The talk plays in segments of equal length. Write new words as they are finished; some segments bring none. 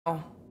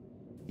Oh,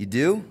 You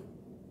do?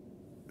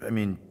 I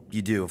mean,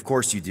 you do. Of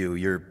course you do.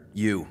 You're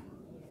you.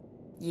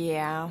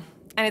 yeah.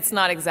 And it's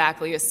not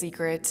exactly a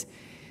secret.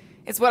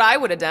 It's what I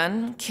would have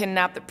done,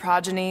 kidnap the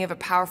progeny of a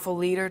powerful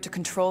leader to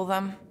control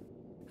them.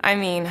 I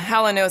mean,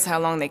 Hela knows how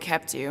long they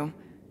kept you.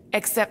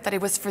 Except that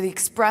it was for the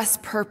express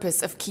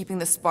purpose of keeping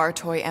the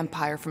Spartoi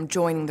Empire from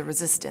joining the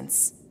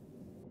Resistance.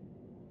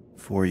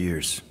 4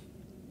 years.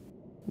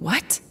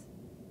 What?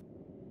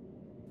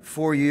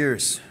 4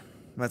 years.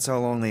 That's how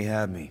long they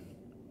had me.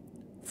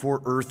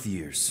 4 Earth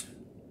years.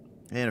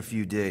 And a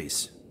few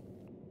days.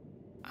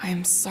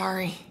 I'm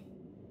sorry.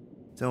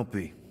 Don't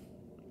be.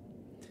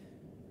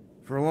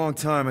 For a long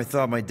time, I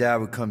thought my dad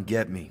would come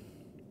get me.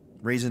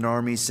 Raise an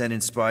army, send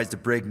in spies to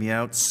break me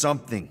out,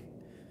 something.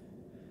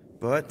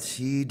 But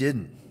he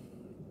didn't.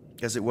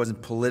 Guess it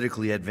wasn't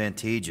politically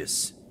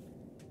advantageous.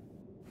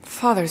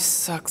 Fathers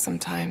suck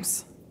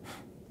sometimes.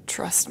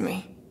 Trust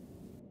me.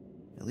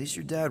 At least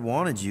your dad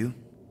wanted you.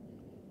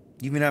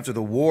 Even after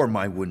the war,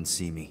 Mai wouldn't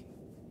see me.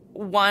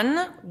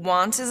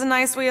 Want is a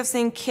nice way of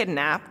saying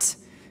kidnapped.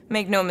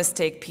 Make no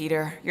mistake,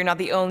 Peter. You're not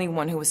the only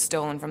one who was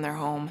stolen from their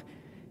home.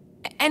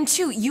 And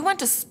 2, you went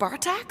to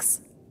Spartax?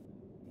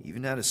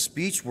 Even had a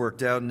speech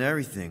worked out and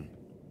everything.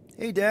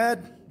 Hey,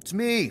 Dad, it's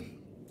me.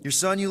 Your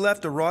son you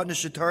left to rot in a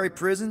Chitauri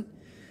prison?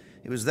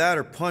 It was that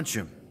or punch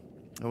him.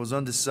 I was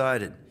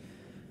undecided.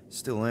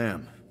 Still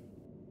am.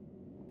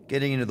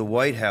 Getting into the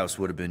White House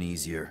would have been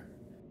easier.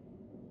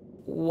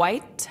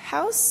 White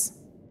House?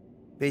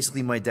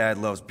 Basically, my dad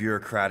loves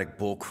bureaucratic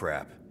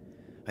bullcrap.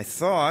 I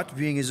thought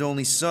being his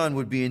only son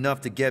would be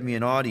enough to get me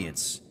an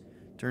audience.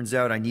 Turns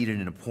out I needed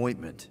an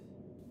appointment.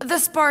 The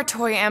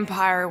Spartoi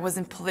Empire was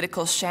in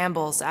political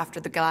shambles after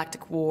the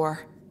Galactic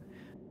War.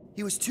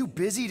 He was too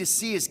busy to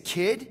see his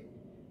kid?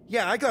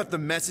 Yeah, I got the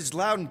message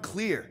loud and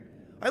clear.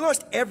 I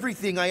lost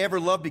everything I ever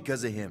loved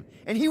because of him,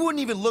 and he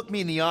wouldn't even look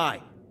me in the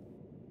eye.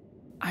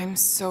 I'm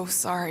so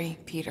sorry,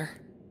 Peter.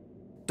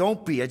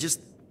 Don't be, I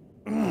just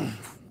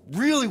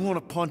really want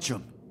to punch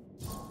him.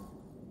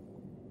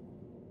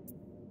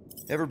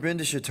 Ever been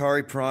to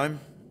Chitauri Prime?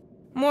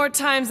 More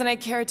times than I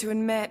care to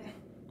admit.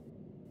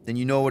 Then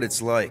you know what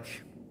it's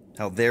like.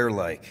 How they're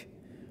like.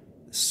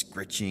 The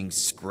scritching,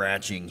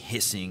 scratching,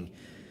 hissing,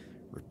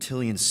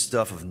 reptilian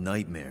stuff of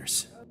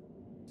nightmares.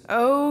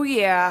 Oh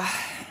yeah,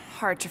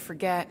 hard to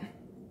forget.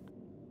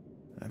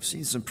 I've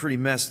seen some pretty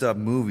messed up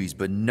movies,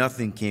 but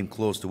nothing came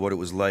close to what it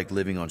was like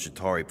living on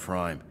Chitauri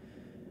Prime.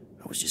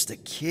 I was just a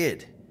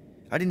kid.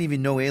 I didn't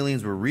even know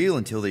aliens were real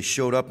until they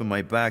showed up in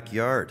my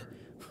backyard.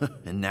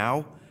 And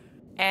now?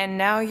 And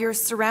now you're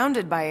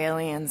surrounded by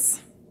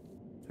aliens.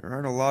 There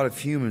aren't a lot of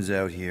humans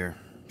out here.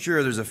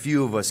 Sure, there's a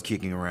few of us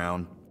kicking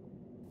around.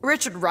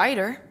 Richard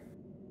Ryder.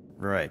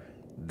 Right,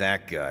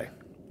 that guy.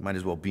 Might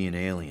as well be an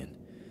alien.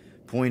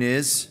 Point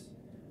is,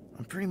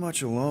 I'm pretty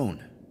much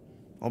alone.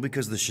 All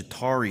because the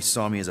Chitauri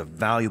saw me as a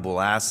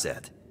valuable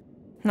asset.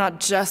 Not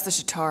just the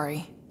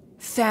Chitauri.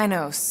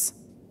 Thanos.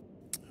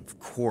 Of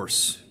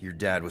course, your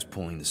dad was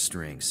pulling the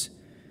strings.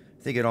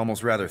 I think I'd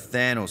almost rather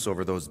Thanos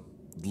over those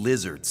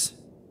lizards.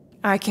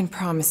 I can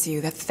promise you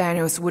that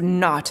Thanos would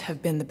not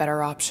have been the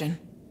better option.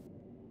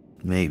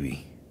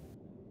 Maybe.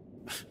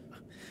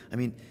 I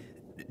mean,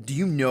 do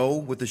you know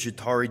what the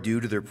Chitauri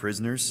do to their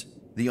prisoners?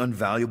 The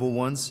unvaluable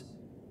ones?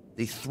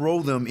 They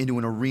throw them into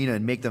an arena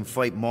and make them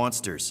fight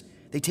monsters.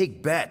 They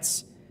take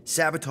bets,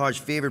 sabotage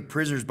favorite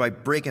prisoners by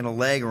breaking a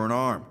leg or an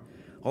arm.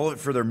 All of it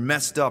for their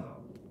messed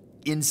up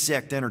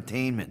insect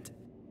entertainment.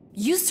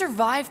 You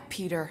survived,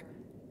 Peter.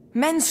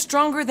 Men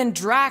stronger than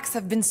Drax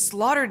have been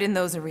slaughtered in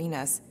those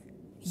arenas.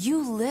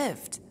 You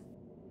lived.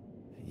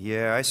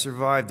 Yeah, I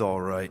survived all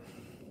right.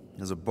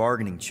 As a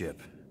bargaining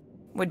chip.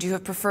 Would you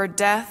have preferred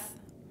death?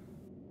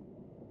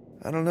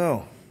 I don't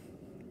know.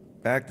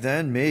 Back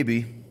then,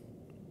 maybe.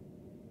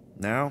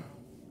 Now,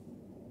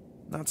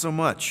 not so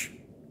much.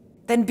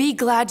 Then be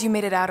glad you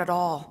made it out at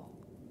all.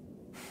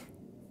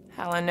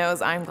 Helen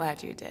knows I'm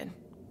glad you did.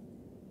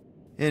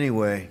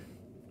 Anyway,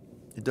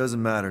 it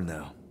doesn't matter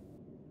now.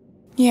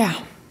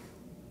 Yeah,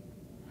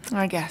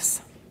 I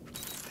guess.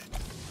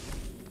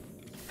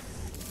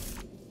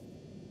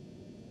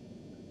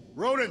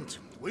 Rodent,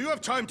 will you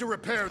have time to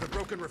repair the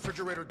broken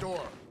refrigerator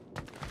door?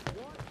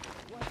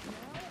 What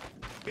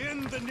now?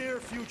 In the near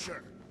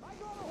future. I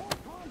got a whole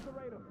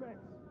carburetor fix.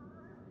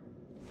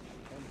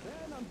 And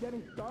then I'm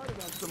getting started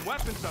on some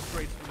weapons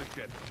upgrades for the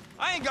ship.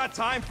 I ain't got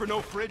time for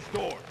no fridge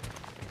door.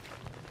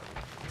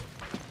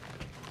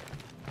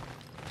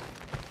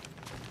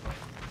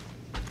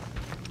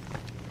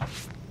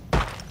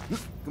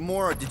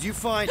 Gamora, did you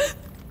find...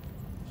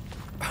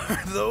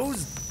 Are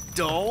those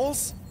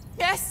dolls?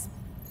 Yes.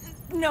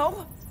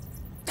 No.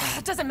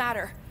 It doesn't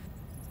matter.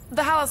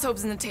 The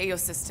Halosobe's in the Teo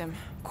system.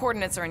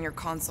 Coordinates are in your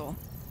console.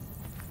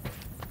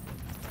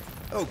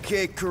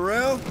 Okay,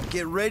 Corel,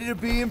 get ready to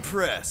be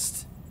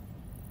impressed.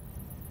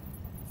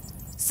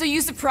 So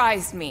you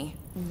surprised me.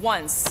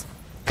 Once.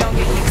 Don't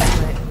get used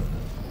to it.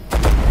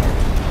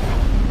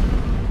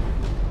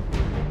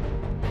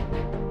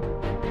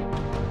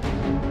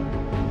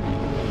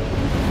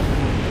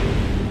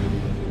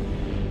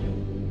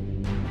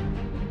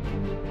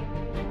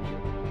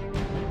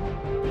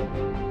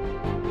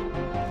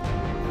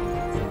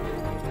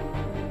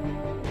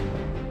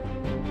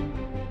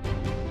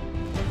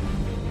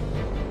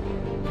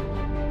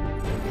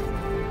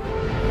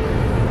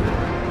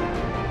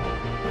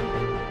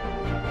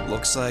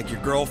 Looks like your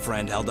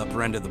girlfriend held up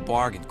her end of the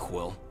bargain,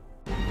 Quill.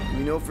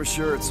 We know for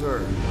sure it's her.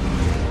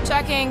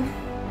 Checking.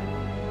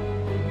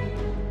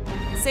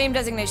 Same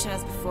designation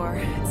as before.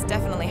 It's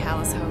definitely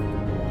Hallis Hope.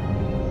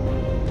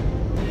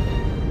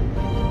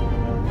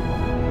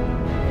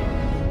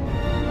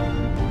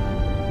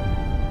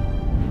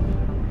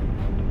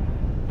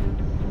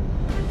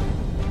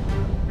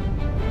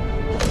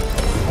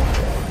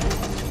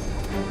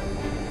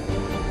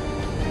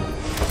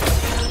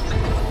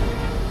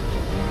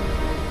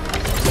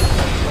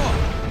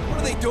 What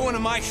are they doing to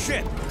my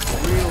ship?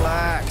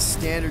 Relax.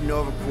 Standard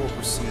Nova Corps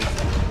procedure.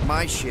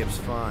 My ship's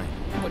fine.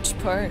 Which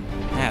part?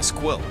 Ask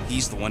Quill.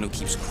 He's the one who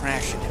keeps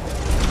crashing it.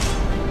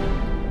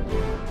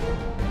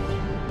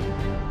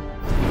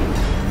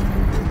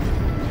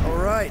 All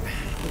right.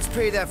 Let's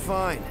pay that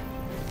fine.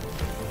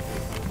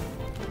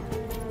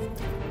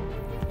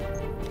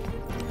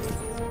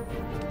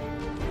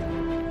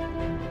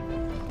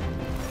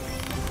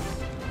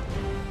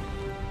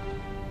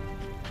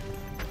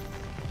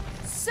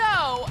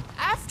 So,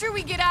 after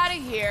we get out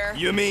of here,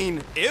 You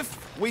mean, if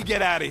we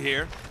get out of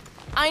here?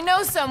 I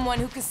know someone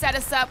who could set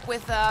us up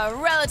with a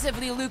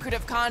relatively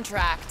lucrative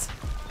contract.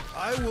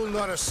 I will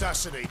not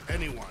assassinate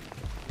anyone.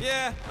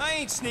 Yeah, I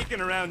ain't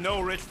sneaking around no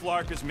rich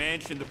flarker's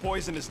mansion to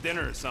poison his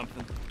dinner or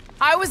something.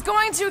 I was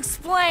going to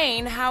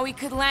explain how we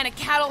could land a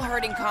cattle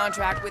herding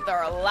contract with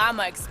our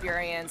llama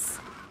experience.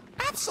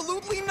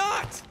 Absolutely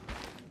not!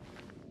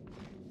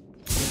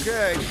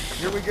 Okay,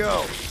 here we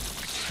go.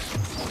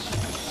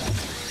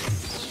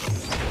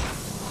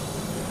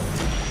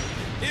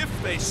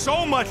 If they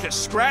so much as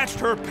scratched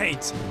her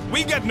paint,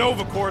 we get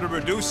Nova Corps to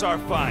reduce our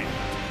fine.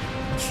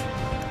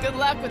 Good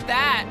luck with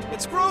that.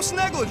 It's gross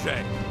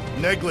negligee.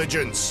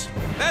 Negligence.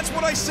 That's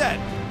what I said.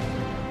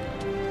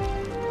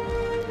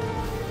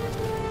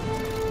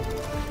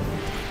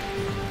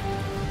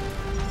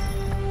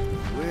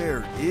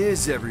 Where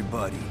is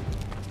everybody?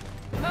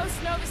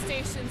 Most Nova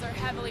stations are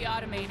heavily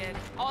automated,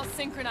 all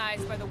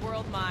synchronized by the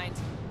World Mind.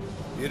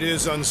 It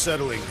is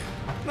unsettling.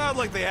 Not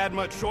like they had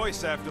much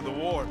choice after the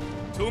war.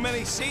 Too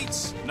many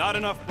seats, not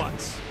enough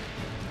butts.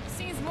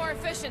 Seems more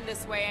efficient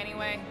this way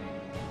anyway.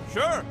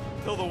 Sure,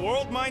 till the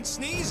world mind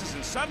sneezes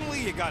and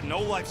suddenly you got no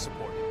life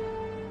support.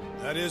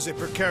 That is a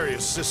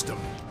precarious system.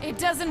 It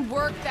doesn't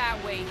work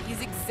that way.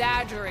 He's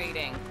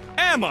exaggerating.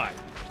 Am I?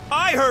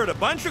 I heard a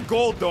bunch of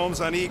gold domes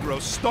on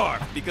Egros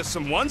starved because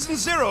some ones and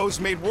zeros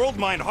made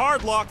Worldmind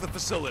hard lock the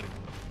facility.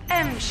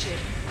 M ship.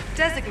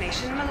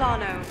 Designation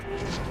Milano.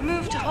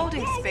 Move to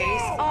holding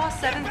space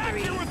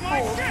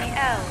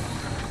R734PL.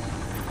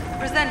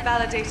 Present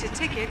validated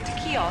ticket to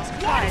kiosk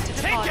prior to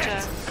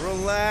departure.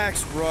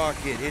 Relax,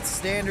 Rocket. It's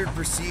standard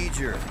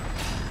procedure.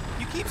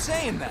 You keep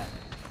saying that.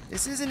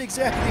 This isn't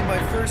exactly my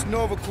first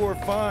Nova Corps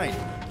fine.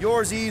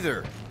 Yours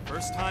either.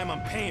 First time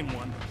I'm paying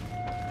one.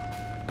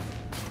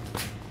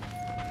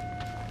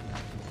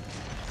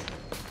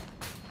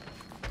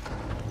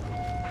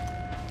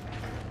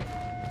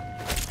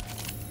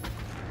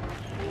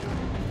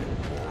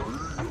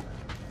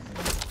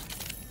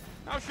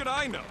 How should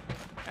I know?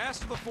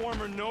 Ask the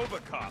former Nova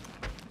cop.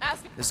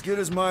 Ask. As good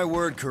as my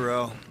word,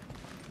 Corell.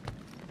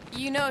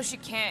 You know she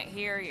can't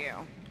hear you.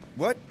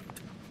 What?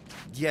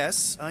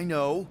 Yes, I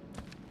know.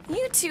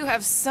 You two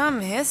have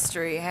some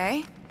history,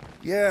 hey?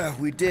 Yeah,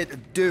 we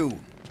do.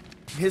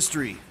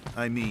 History,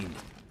 I mean.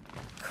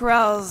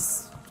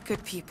 Corell's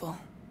good people.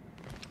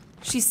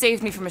 She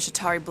saved me from a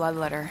Shatari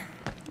bloodletter.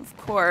 Of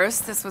course,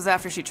 this was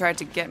after she tried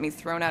to get me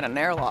thrown out an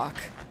airlock.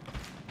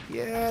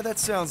 Yeah, that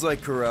sounds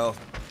like Corell.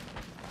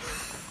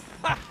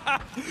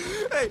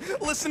 Hey,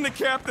 listen to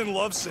Captain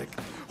Lovesick.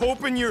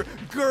 Hoping your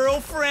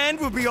girlfriend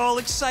will be all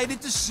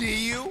excited to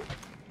see you.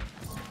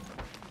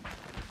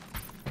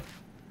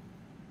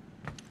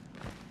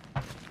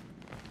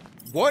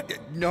 What?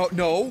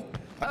 No.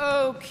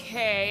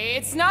 Okay,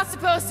 it's not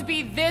supposed to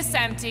be this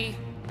empty.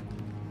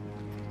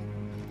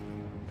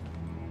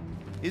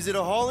 Is it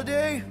a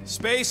holiday?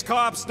 Space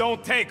cops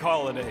don't take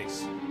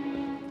holidays.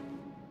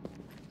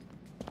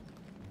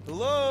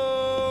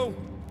 Hello?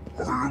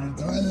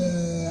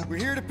 We're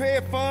here to pay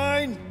a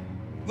fine.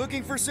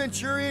 Looking for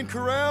Centurion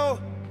Corell?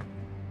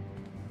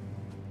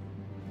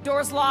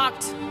 Door's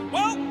locked.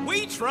 Well,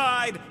 we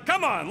tried.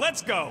 Come on,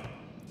 let's go.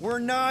 We're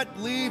not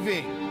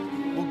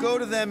leaving. We'll go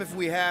to them if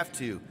we have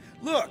to.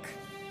 Look,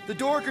 the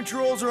door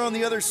controls are on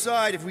the other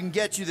side if we can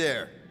get you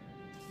there.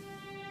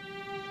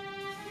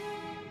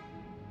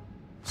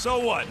 So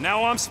what,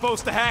 now I'm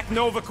supposed to hack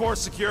Nova Corps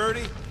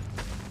security?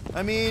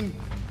 I mean,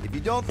 if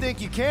you don't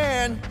think you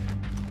can...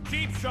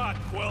 Cheap shot,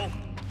 Quill.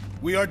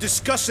 We are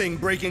discussing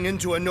breaking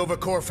into a Nova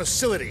Corps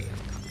facility.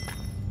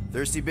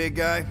 Thirsty, big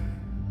guy?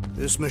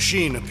 This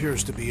machine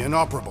appears to be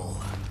inoperable.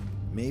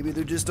 Maybe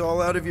they're just all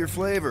out of your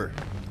flavor.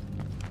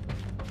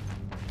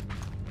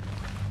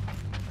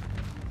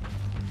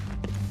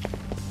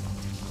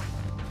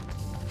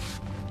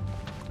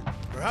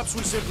 Perhaps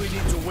we simply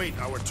need to wait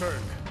our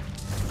turn.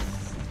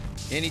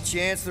 Any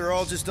chance they're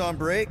all just on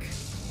break?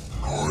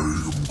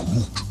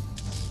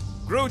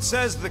 Groot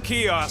says the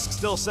kiosk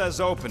still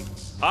says open.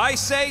 I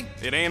say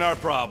it ain't our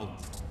problem.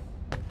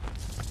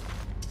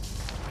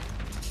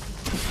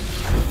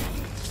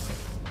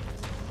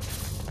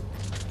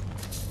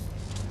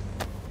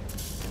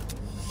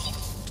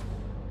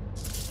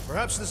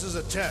 Perhaps this is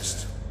a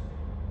test.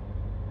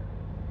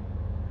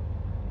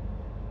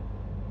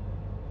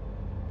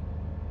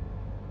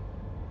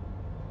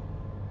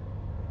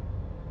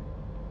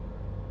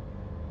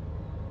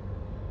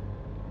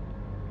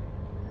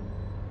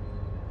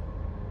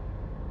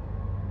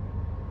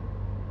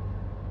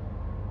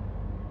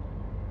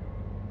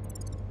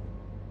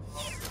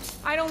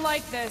 I don't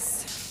like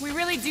this. We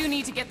really do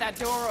need to get that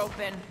door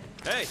open.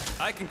 Hey,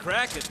 I can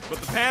crack it, but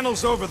the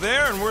panel's over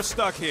there and we're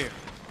stuck here.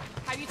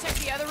 Have you checked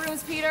the other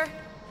rooms, Peter?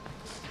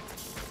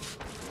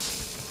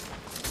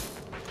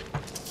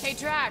 Hey,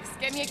 Drax,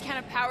 get me a can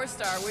of Power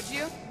Star, would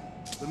you?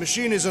 The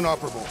machine is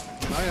inoperable,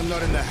 and I am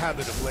not in the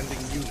habit of lending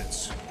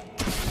units.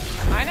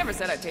 I never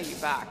said I'd take you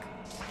back.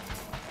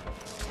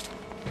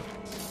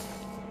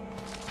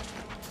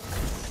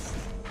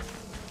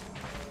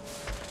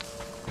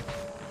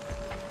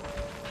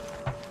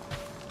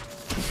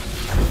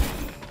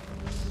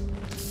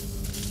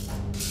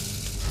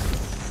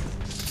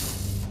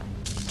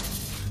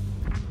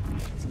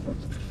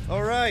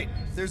 All right,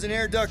 there's an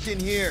air duct in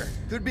here.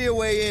 Could be a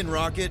way in,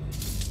 Rocket.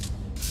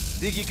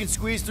 Think you can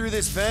squeeze through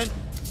this vent?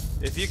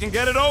 If you can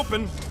get it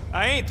open,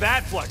 I ain't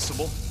that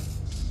flexible.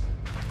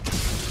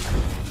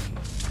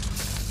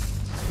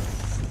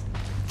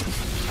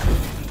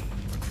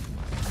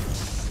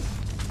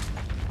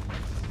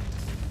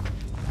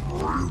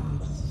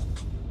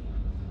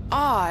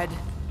 Odd.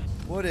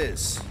 What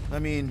is? I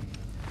mean,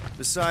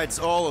 besides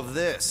all of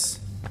this.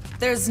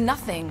 There's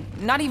nothing.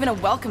 Not even a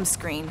welcome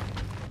screen.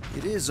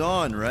 It is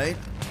on, right?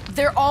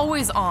 They're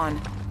always on.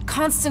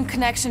 Constant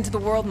connection to the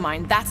world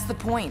mind, that's the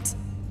point.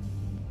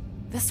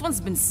 This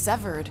one's been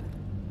severed.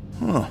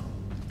 Huh.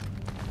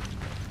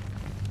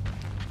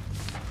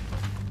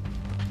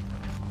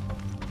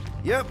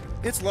 Yep,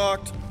 it's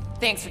locked.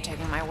 Thanks for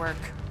taking my work.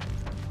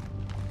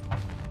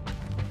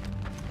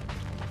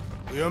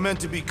 We are meant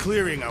to be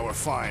clearing our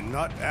find,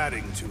 not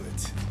adding to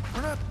it.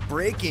 We're not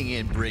breaking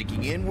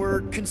in,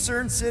 we're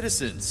concerned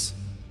citizens.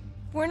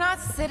 We're not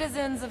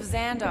citizens of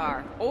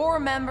Xandar, or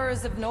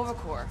members of Nova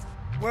Corps.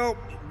 Well,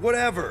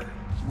 whatever.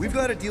 We've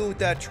got to deal with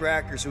that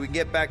tracker so we can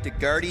get back to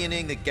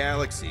guardianing the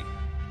galaxy.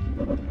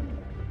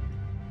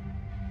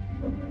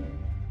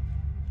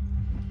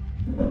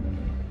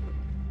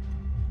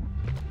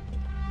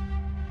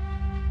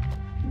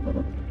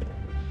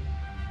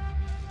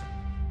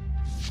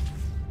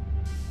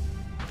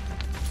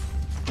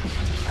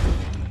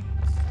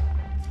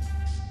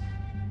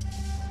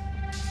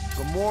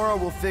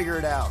 Gamora will figure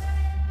it out.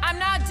 I'm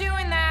not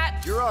doing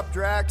that! You're up,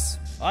 Drax.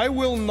 I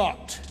will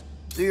not.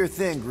 Do your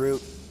thing,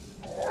 Groot.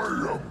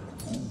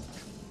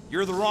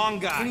 You're the wrong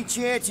guy. Any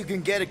chance you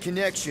can get a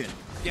connection?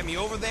 Get me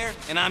over there,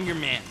 and I'm your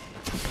man.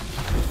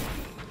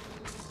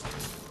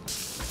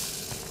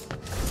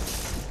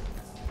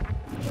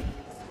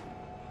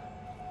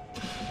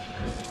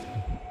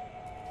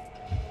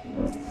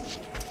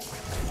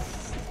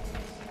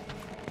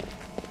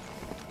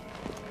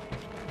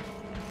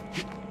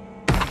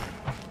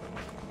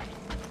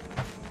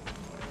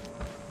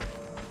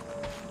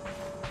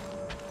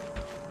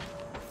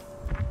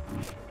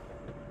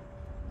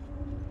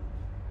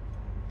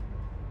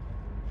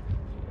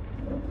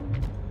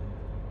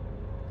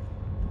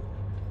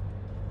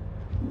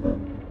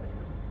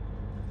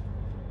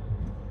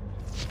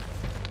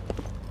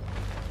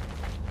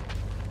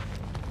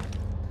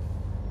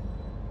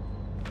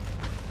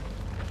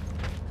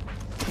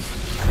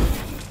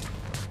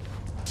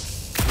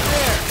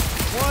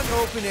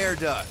 Open air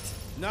duct.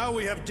 Now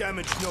we have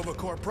damaged Nova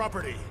Corps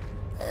property.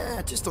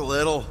 Just a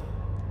little.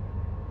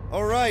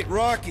 All right,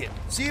 Rocket.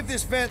 See if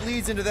this vent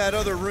leads into that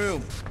other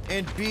room.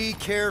 And be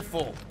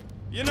careful.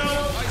 You know,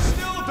 I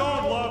still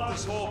don't love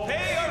this whole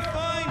pay or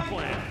fine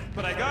plan.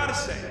 But I gotta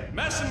say,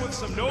 messing with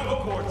some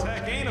Nova Corps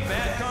tech ain't a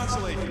bad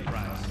consolation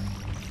prize.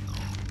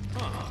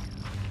 Huh.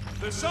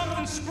 There's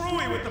something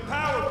screwy with the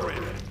power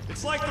grid.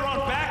 It's like they're on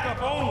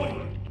backup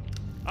only.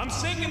 I'm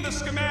syncing the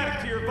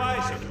schematic to your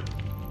visor.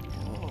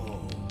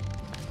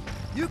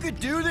 You could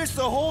do this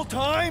the whole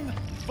time?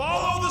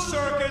 Follow the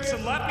circuits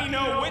and let me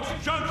know which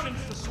junctions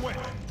to switch.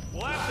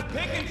 We'll have to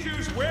pick and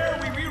choose where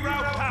we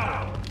reroute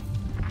power.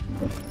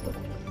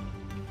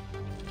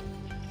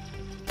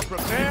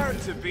 Prepare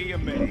to be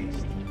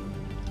amazed.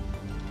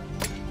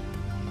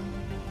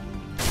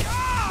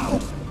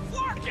 Oh!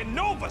 Flarkin'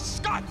 Nova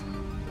Scott!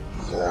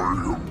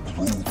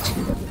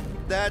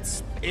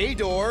 That's a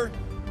door.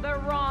 The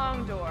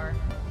wrong door.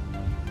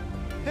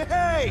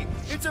 Hey,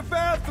 it's a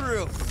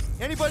bathroom.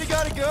 Anybody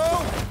gotta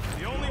go?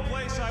 The only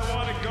place I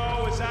want to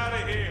go is out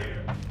of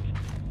here.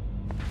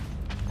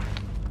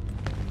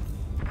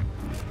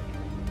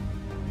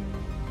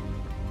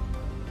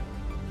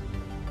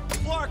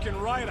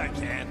 Flarkin' right, I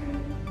can.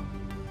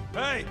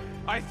 Hey,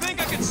 I think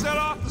I can set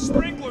off the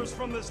sprinklers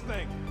from this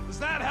thing. Does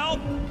that help?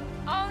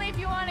 Only if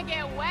you want to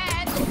get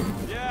wet.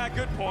 Yeah,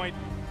 good point.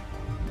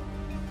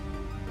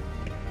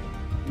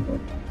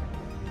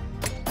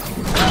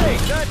 Hey,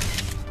 that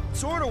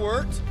sorta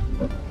worked.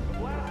 The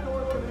blast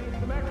door's gonna need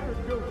some extra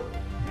juice.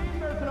 See if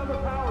there's another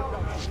power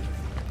junction.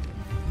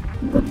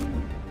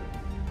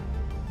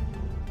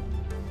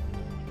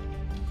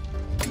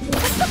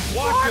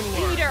 Watch and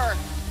learn. Peter!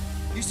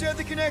 You said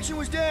the connection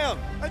was down.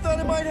 I thought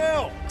it might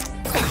help.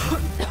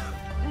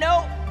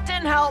 No,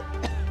 didn't help.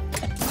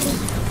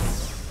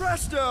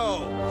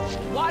 Presto!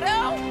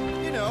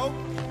 Watto? You know,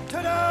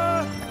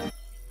 ta-da!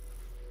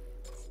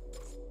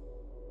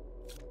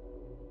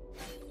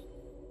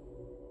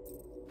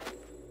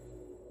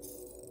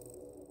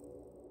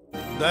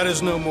 That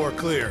is no more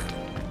clear.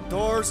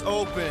 Doors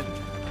open.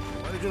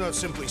 Why did you not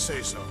simply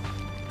say so?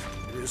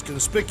 It is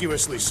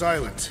conspicuously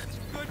silent.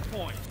 Good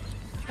point.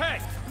 Hey,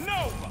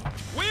 Nova!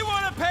 We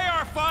want to pay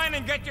our fine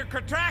and get your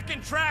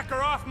Kraken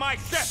tracker off my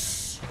ship!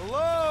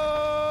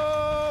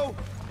 Hello?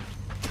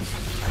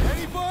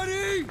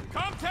 Anybody?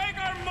 Come take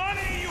our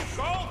money, you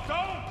gold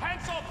dome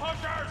pencil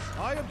pushers!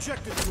 I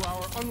objected to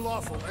our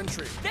unlawful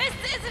entry. This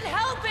isn't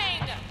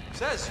helping!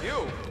 Says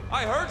you.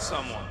 I heard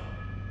someone.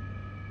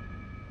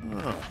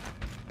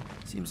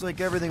 Seems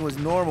like everything was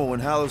normal when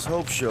Hallows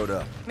Hope showed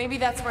up. Maybe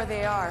that's where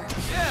they are.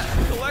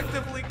 Yeah,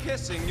 collectively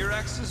kissing your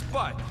ex's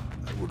butt.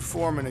 It would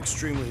form an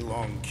extremely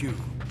long queue.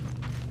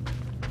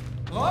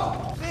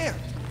 Oh, there.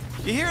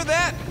 You hear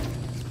that?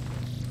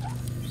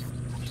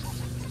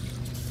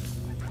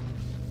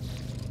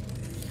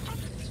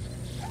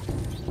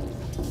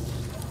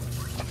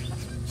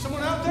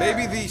 Someone out there?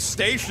 Maybe the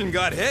station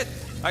got hit.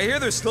 I hear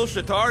there's still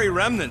Shatari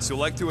remnants who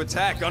like to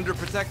attack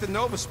underprotected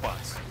Nova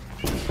spots.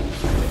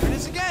 There it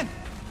is again.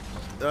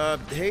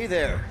 Hey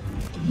there.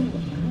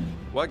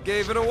 What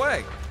gave it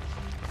away?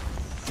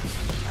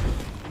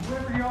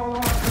 Whoever y'all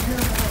are, come here.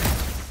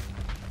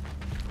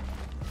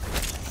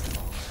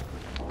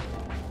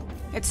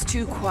 It's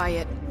too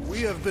quiet.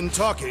 We have been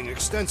talking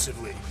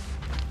extensively.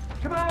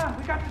 Come on,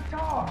 we got to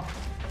talk.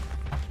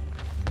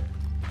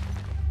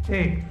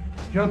 Hey,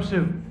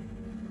 jumpsuit.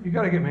 You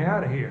gotta get me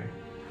out of here.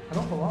 I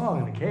don't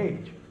belong in a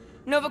cage.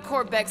 Nova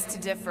Corps begs to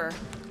differ.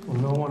 Well,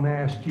 no one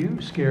asked you,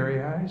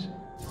 Scary Eyes.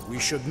 We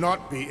should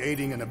not be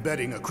aiding and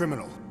abetting a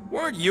criminal.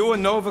 Weren't you a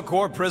Nova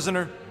Corps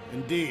prisoner?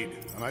 Indeed,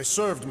 and I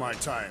served my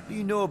time. What do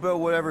you know about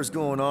whatever's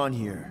going on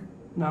here?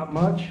 Not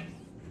much.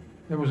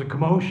 There was a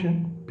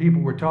commotion.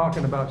 People were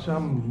talking about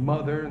some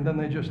mother, and then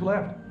they just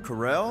left.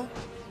 Corel?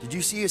 Did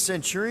you see a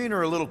Centurion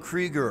or a little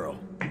Kree girl?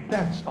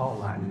 That's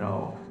all I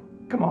know.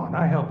 Come on,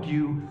 I helped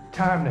you.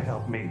 Time to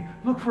help me.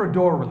 Look for a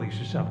door release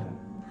or something.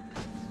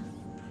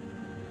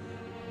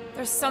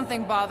 There's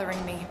something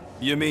bothering me.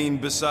 You mean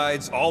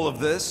besides all of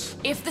this?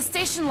 If the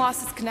station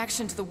lost its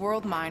connection to the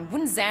world mine,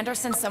 wouldn't Xandar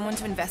send someone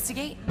to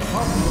investigate?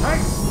 Hey,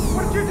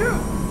 what did you do?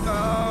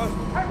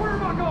 Hey, where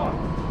am I going?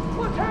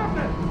 What's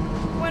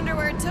happening? Wonder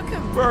where it took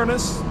him.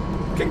 Furnace.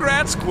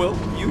 Congrats, Quill.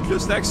 You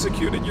just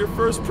executed your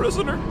first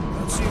prisoner.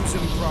 That seems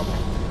improbable.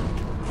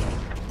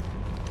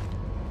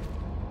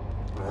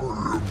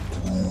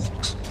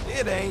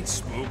 It ain't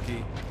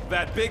spooky.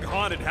 That big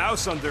haunted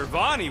house on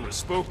Dervani was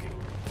spooky.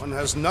 One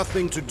has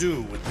nothing to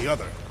do with the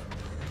other.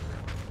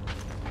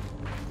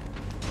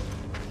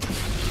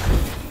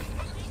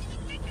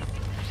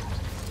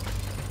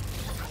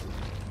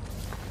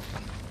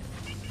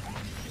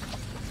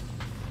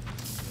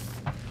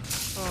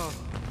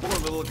 Poor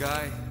little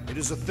guy. It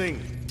is a thing.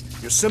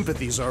 Your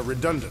sympathies are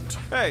redundant.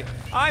 Hey,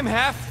 I'm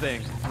half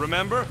thing,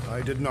 remember?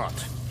 I did not.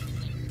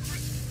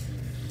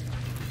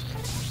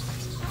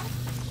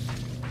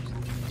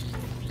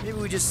 Maybe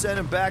we just sent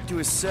him back to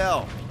his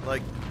cell.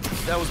 Like,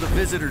 that was the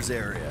visitor's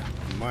area.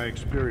 In my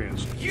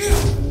experience.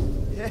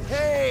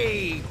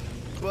 Hey,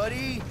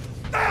 buddy.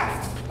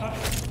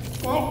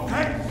 Oh,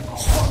 hey,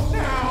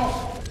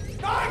 now!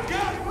 I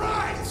got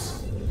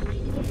rights!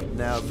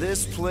 Now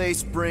this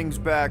place brings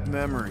back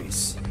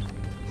memories.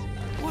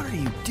 What are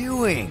you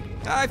doing?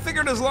 I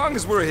figured as long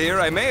as we're here,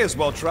 I may as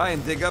well try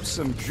and dig up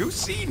some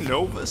juicy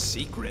Nova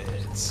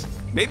secrets.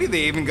 Maybe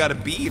they even got a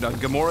bead on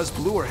Gamora's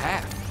bluer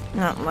half.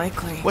 Not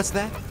likely. What's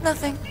that?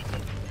 Nothing.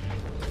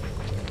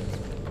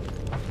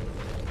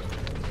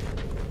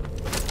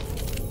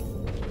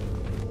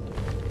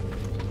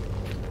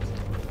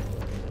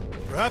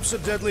 Perhaps a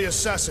deadly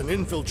assassin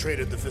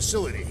infiltrated the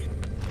facility.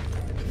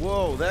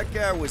 Whoa, that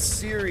guy was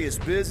serious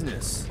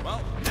business.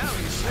 Well, now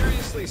he's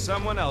seriously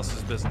someone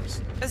else's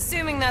business.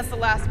 Assuming that's the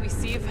last we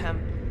see of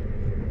him.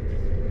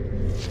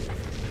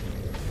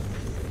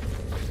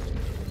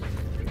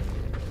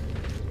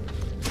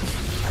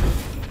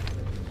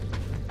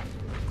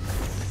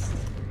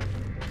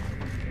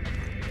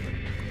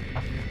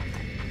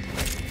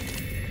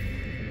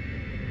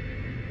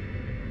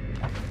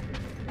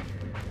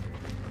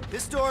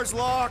 This door's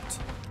locked.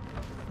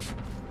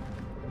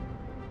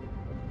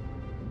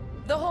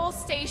 The whole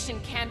station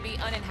can be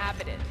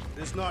uninhabited.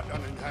 It is not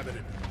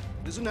uninhabited.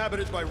 It is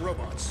inhabited by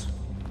robots.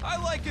 I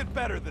like it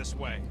better this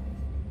way.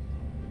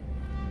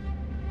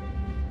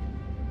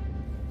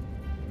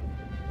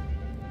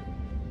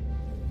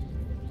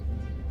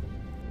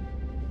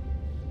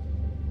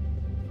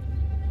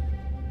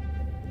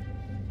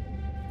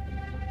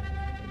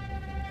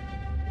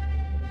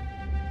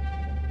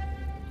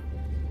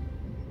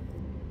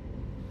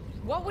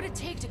 What would it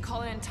take to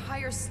call an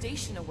entire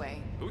station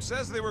away? Who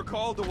says they were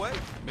called away?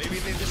 Maybe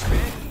they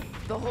disbanded.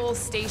 The whole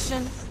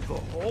station? The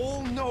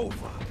whole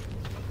Nova.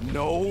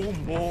 No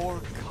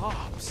more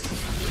cops.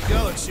 The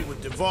galaxy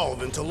would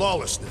devolve into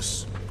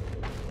lawlessness.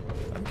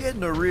 I'm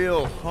getting a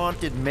real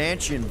haunted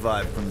mansion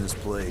vibe from this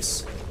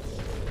place.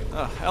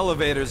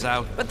 Elevator's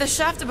out. But the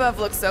shaft above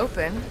looks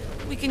open.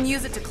 We can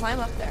use it to climb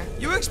up there.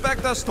 You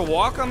expect us to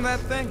walk on that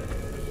thing?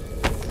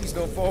 Please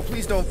don't fall,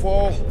 please don't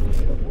fall.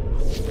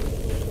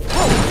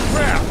 Oh,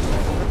 crap!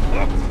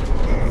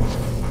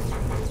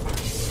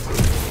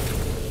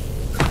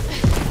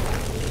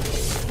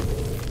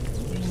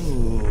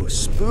 Ooh,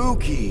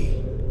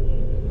 spooky.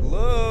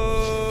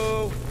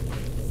 Hello?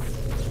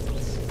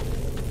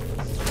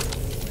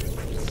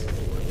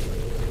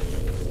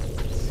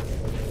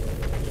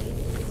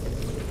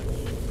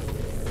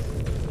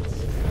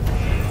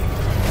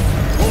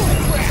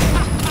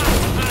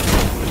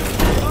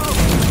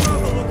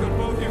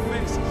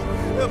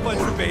 A bunch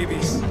of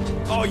babies.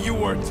 Oh, you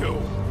were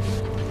too.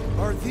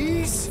 Are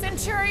these?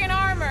 Centurion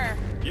armor!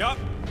 Yup.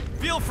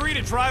 Feel free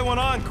to try one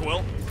on,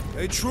 Quill.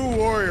 A true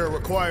warrior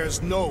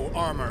requires no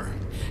armor.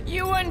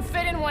 You wouldn't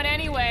fit in one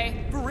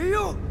anyway. For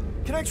real?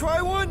 Can I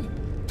try one?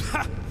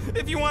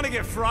 If you want to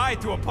get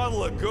fried to a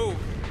puddle of goo,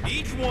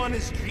 each one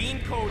is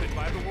gene-coded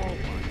by the World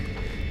Mind.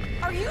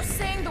 Are you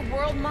saying the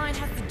World Mind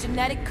has the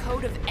genetic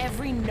code of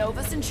every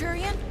Nova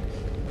Centurion?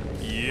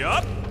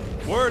 Yup.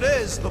 Word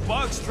is, the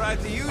bugs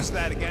tried to use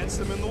that against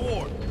them in the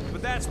war.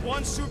 But that's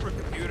one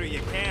supercomputer you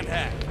can't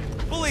hack.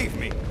 Believe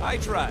me, I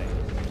tried.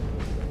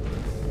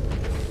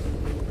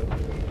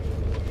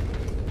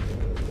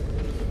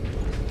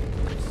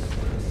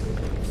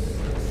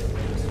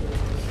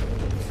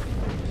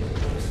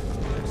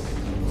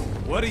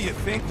 What do you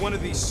think one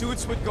of these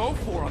suits would go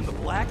for on the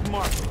black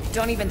market?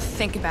 Don't even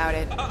think about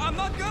it. I'm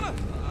not gonna.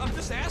 I'm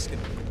just asking.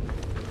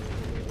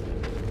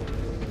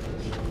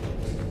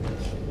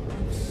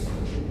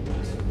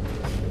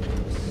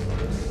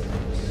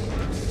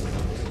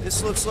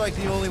 This looks like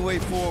the only way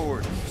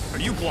forward. Are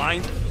you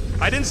blind?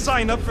 I didn't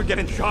sign up for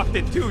getting chopped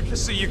in two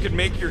just so you could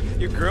make your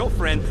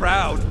girlfriend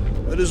proud.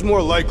 It is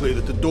more likely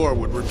that the door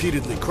would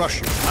repeatedly crush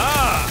you.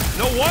 Ah,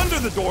 no wonder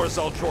the door's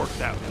all jorked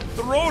out.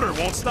 The rotor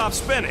won't stop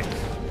spinning.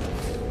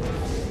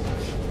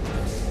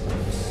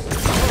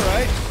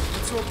 Alright,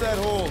 let's hope that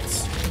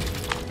holds.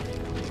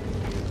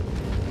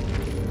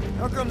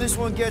 How come this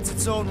one gets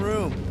its own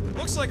room?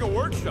 Looks like a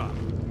workshop.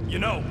 You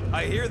know,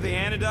 I hear they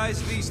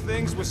anodize these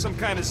things with some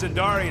kind of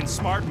Zendarian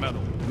smart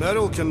metal.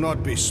 Metal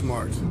cannot be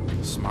smart.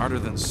 Smarter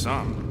than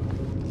some.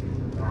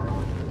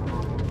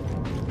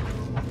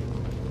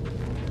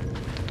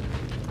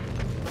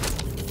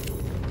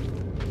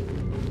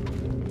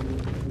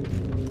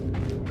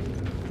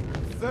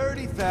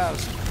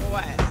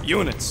 What?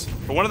 Units.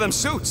 For one of them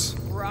suits.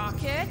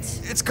 Rocket?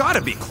 It's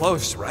gotta be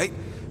close, right?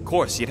 Of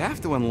course, you'd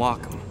have to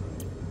unlock them.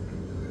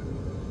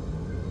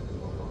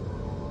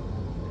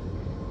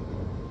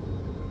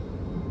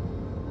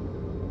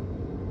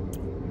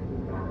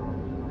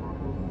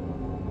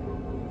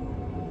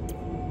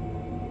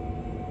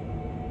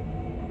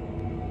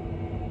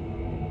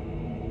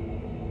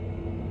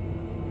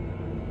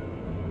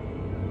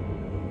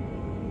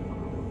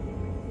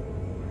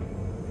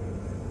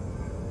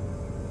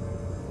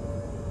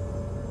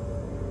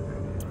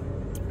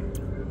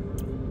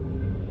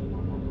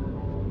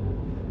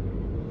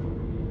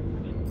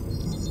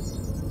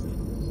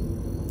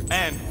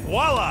 And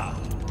voila!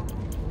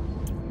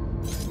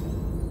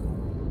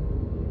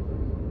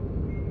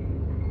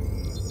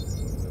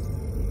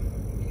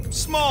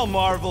 Small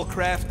marvel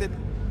crafted.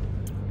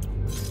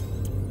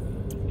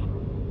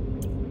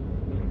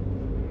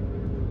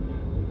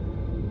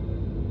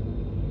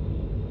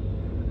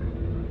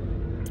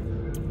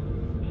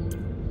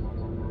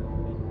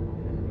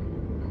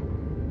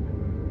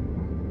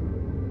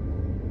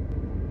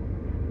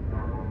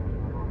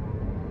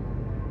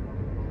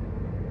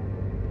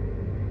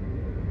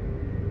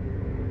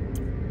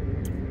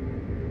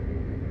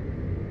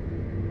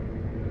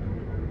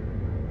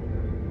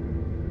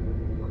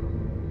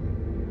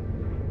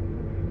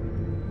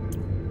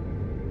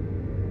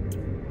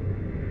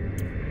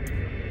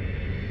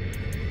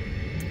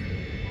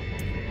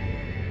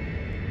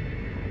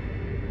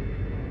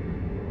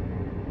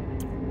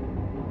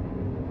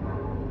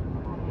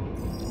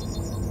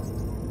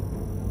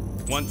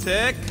 One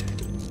tick.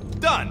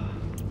 Done.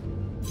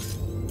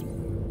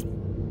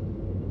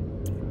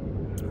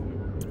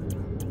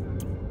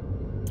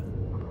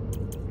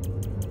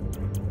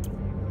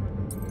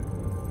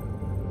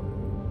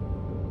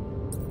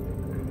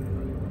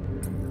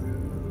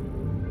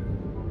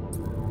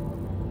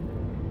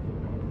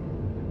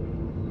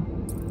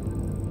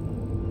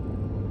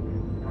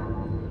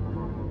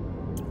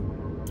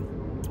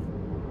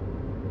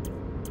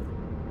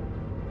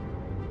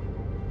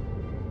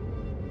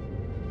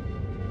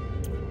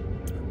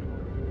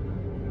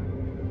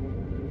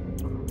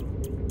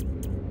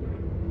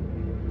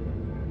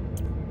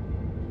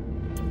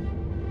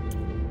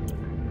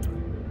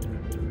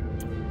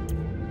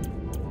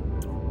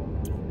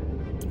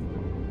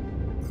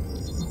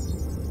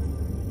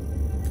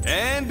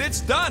 And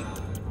it's done!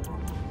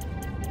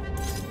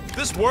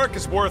 This work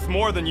is worth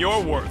more than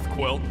you're worth,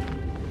 Quill.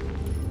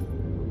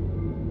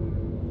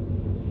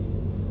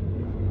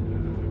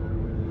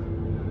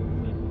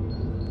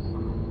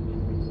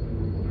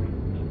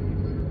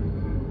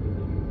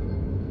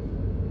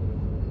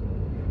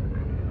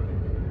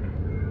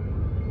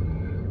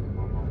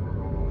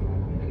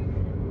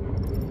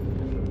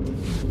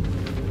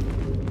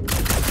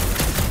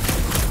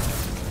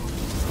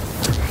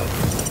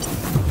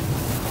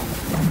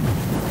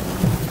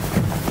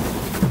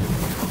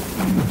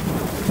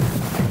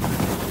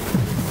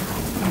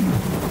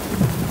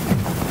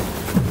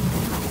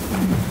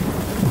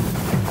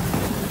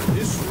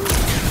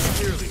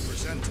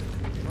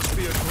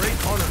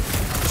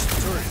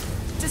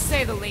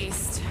 say the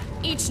least.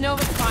 Each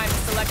Nova Prime is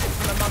selected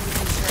from among the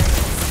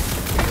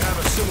Centurions. We have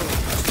a similar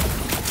custom.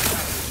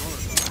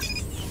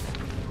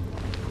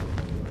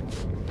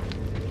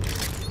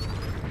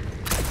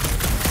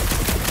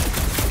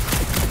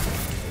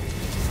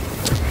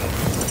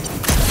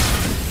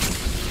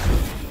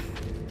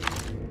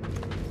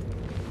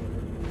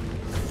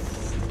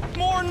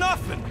 More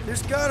nothing.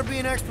 There's gotta be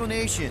an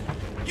explanation.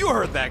 You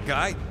heard that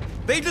guy.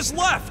 They just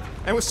left.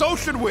 And so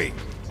should we.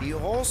 He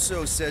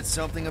also said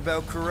something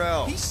about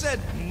Corel. He said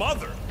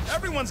mother.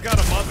 Everyone's got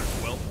a mother,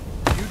 Quill.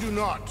 You do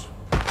not.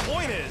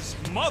 Point is,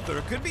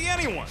 mother could be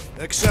anyone.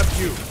 Except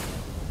you.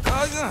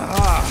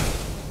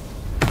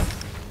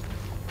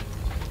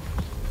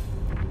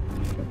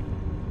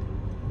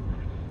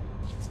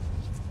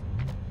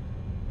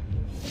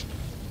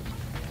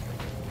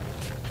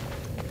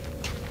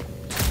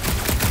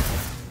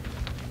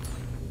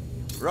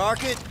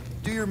 Rocket,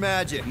 do your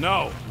magic.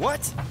 No.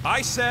 What?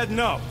 I said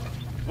no.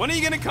 When are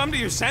you gonna come to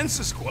your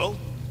senses, Quill?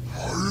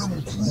 I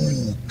am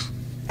Groot.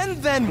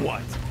 And then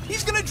what?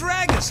 He's gonna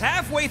drag us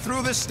halfway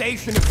through this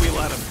station if we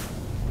let him.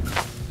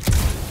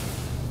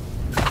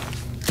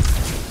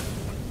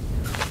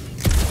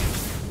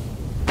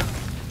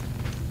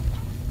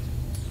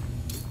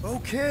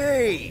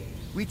 Okay.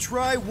 We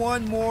try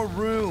one more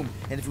room,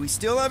 and if we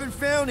still haven't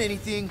found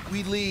anything,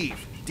 we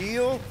leave.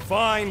 Deal?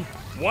 Fine.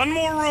 One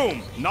more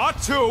room.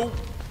 Not two.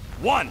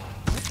 One.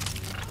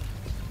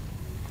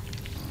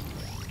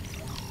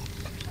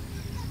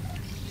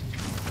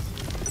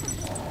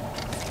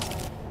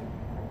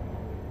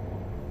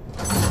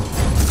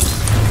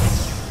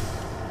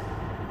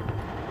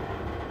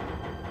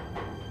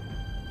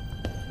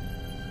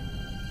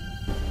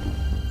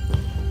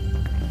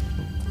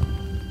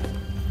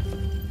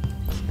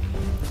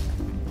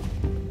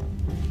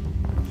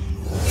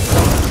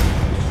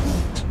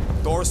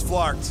 Door's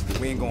flarked.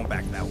 We ain't going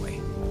back that way.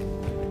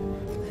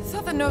 I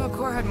thought the Nova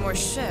Corps had more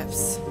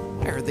ships.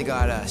 I heard they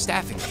got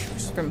staffing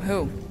issues. From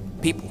who?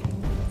 People.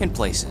 In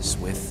places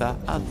with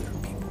other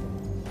people.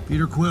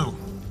 Peter Quill.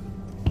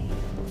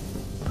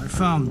 I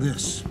found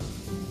this.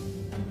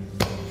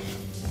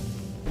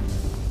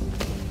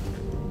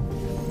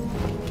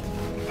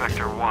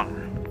 Sector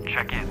 1,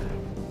 check in.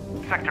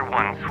 Sector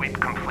 1, sweep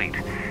complete.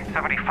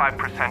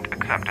 75%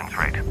 acceptance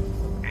rate.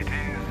 It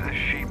is as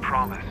she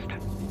promised.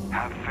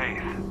 Have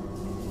faith.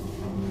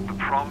 The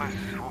promise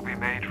will be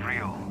made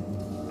real.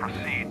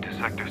 Proceed to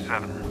Sector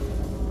 7.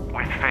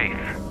 With faith.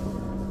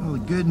 Well, the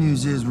good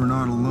news is we're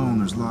not alone.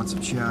 There's lots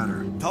of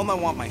chatter. Tell them I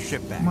want my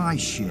ship back. My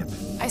ship.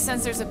 I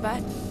sense there's a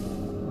bet.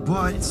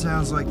 But it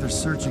sounds like they're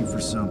searching for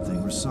something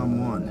or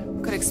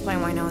someone. Could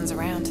explain why no one's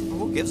around.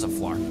 Who gives a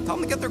flark? Tell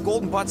them to get their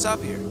golden butts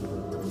up here.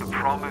 The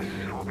promise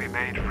will be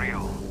made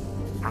real.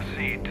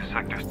 Proceed to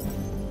Sector...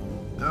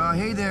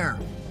 Hey there.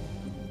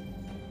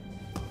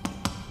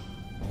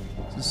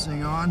 Is this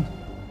thing on?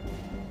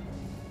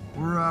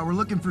 We're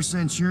looking for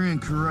Centurion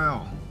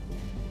Corel.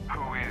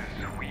 Who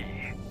is we?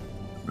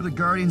 We're the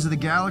Guardians of the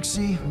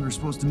Galaxy. We were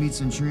supposed to meet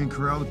Centurion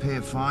Corel to pay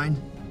a fine.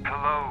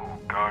 Hello,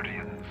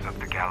 Guardians of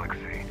the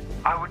Galaxy.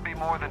 I would be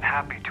more than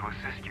happy to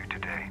assist you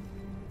today.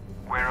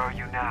 Where are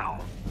you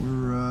now?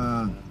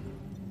 We're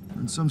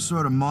in some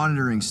sort of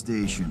monitoring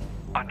station.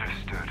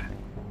 Understood.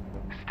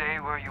 Stay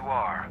where you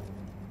are.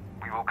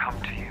 We will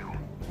come to you.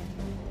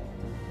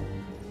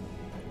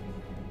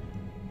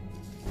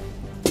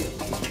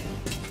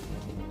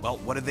 Well,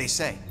 what did they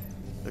say?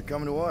 They're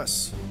coming to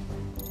us.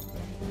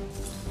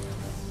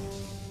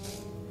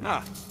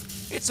 Huh.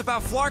 It's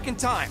about flarking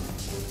time.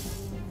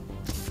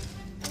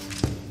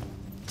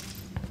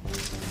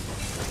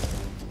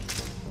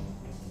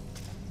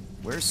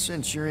 Where's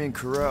Centurion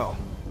Corel?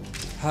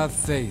 Have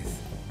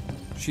faith.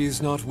 She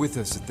is not with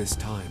us at this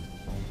time.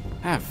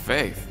 Have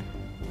faith.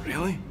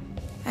 Really?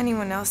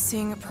 Anyone else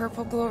seeing a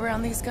purple glow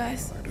around these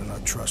guys? I do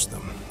not trust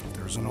them. If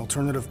there's an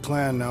alternative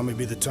plan, now may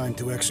be the time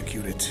to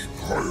execute it.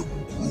 I am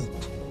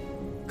Groot.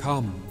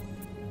 Come.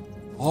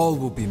 All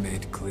will be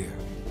made clear.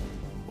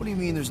 What do you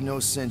mean there's no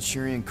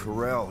Centurion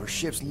Corel? Her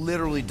ship's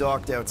literally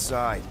docked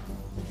outside.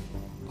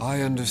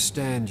 I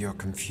understand your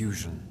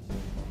confusion.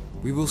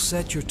 We will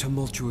set your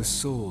tumultuous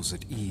souls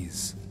at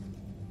ease.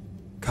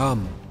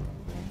 Come,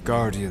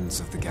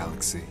 Guardians of the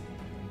Galaxy.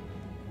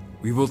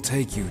 We will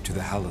take you to the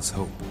Hallis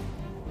Hope.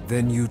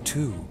 Then you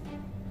too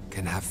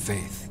can have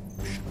faith.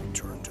 We should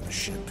return to the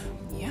ship.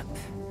 Yep.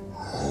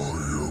 I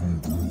am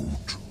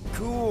Groot.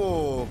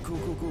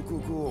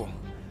 Cool.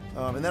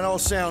 And that all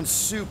sounds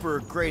super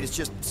great. It's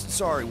just,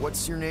 sorry,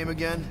 what's your name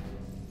again?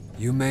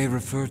 You may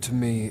refer to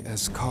me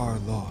as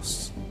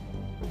Carlos.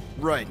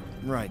 Right.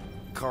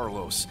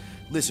 Carlos.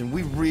 Listen,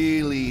 we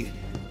really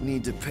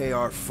need to pay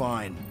our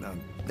fine.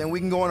 Then we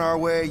can go on our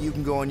way, you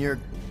can go on your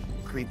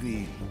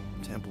creepy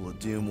Temple of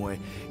Doom way.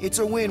 It's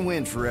a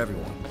win-win for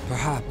everyone.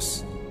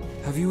 Perhaps.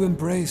 Have you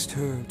embraced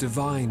her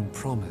divine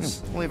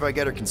promise? Only if I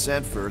get her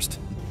consent first.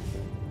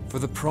 For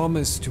the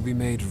promise to be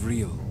made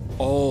real,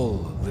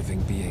 all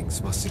living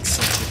beings must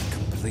accept it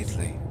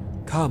completely.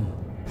 Come,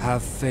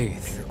 Have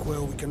faith. Mr.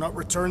 Quill, we cannot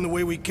return the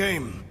way we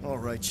came. All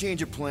right,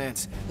 change of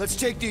plans. Let's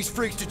take these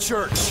freaks to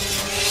church.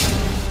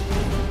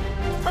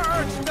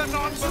 Purge the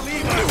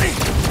non-believers!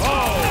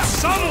 Oh,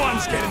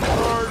 someone's getting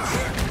purged!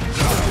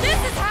 This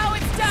is how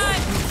it's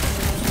done!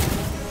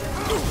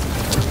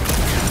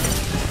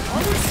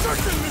 Are we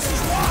certain this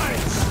is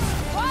wise?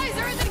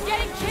 Wiser than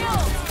getting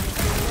killed!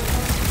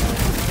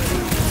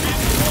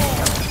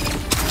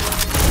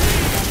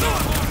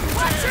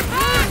 Watch your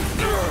back!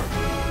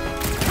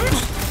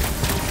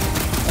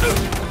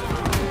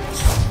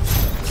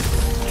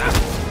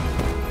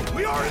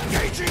 We are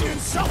engaging in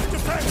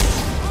self-defense!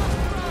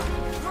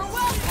 We're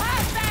well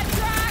past that,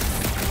 Drax!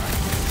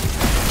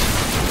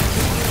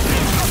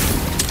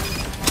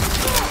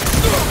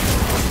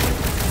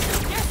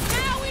 Guess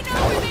now we know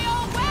where they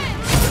all went!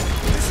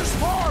 This is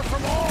far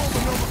from all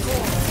the Nova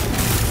Corps!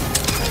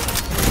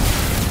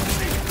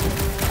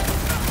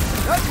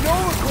 That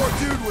Nova Corps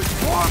dude was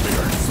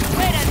bonkers!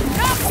 Way to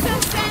knock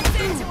some sense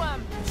into him!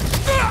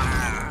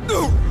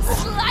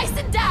 Slice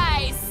and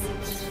dice!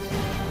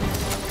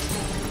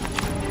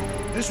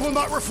 This will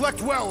not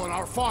reflect well on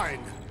our find.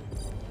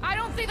 I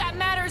don't think that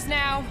matters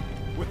now.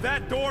 With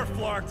that door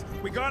flarked,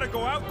 we gotta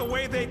go out the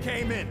way they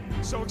came in.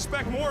 So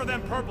expect more of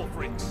them purple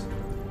freaks.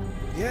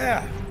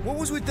 Yeah, what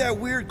was with that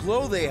weird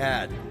glow they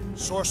had?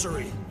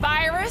 Sorcery.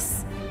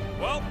 Virus?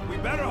 Well, we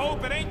better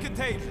hope it ain't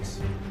contagious.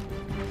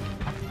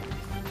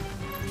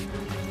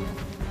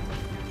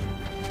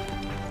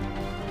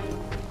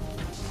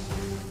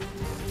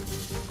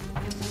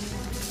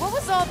 What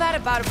was all that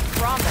about a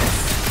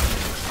promise?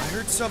 I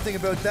heard something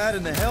about that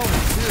in the helmet,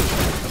 too.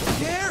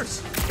 Who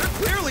cares? They're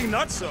clearly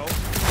nutso.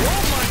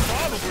 Worldmind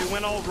probably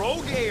went all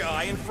rogue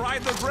AI and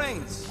fried their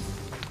brains.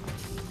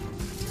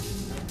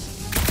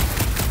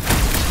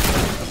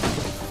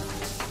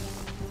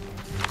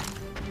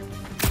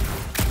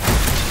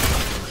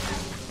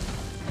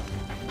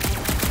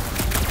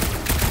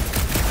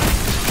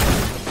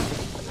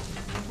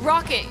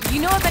 Rocket,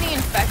 you know of any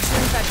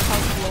infections that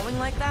cause glowing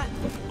like that?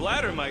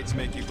 Bladder mites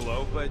make you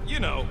glow, but you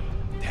know,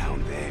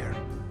 down there.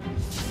 I'm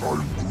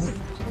Groot.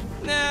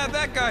 Nah,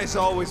 that guy's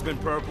always been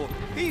purple.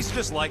 He's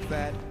just like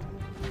that.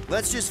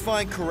 Let's just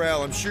find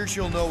Corral. I'm sure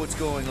she'll know what's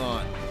going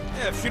on.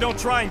 Yeah, if she don't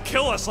try and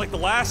kill us like the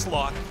last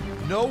lot.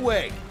 No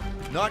way.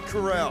 Not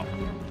Corral.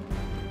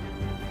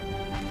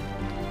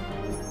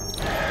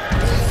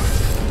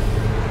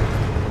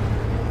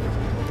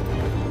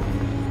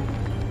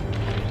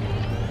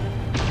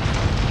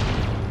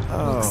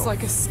 Looks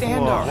like a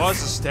standoff. It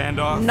was a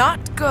standoff.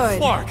 Not good.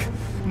 Clark,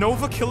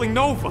 Nova killing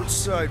Nova.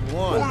 Side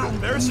one.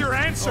 There's your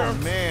answer. Oh,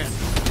 man.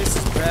 This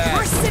is bad.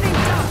 We're sitting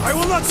ducks. I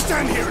will not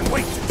stand here and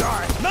wait to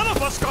die. None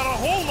of us got a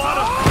whole lot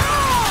of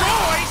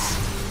choice.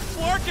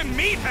 Clark and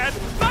Meathead,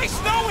 nice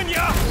knowing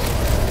ya.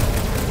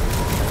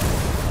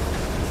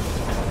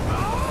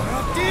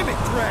 Oh, damn it,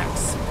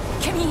 Drax.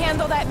 Can he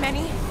handle that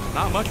many?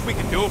 Not much we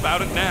can do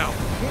about it now.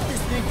 Can't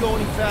this thing go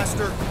any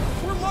faster?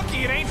 We're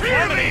lucky it ain't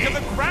plummeting to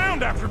the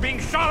ground after being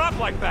shot up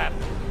like that.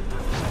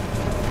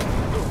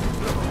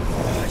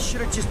 I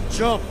should have just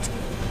jumped.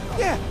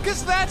 Yeah,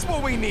 'cause that's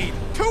what we need.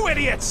 Two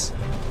idiots.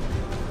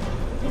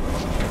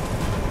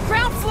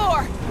 Ground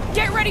floor!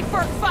 Get ready for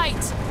a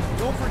fight!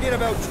 Don't forget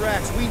about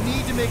Drax. We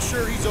need to make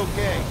sure he's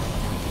okay.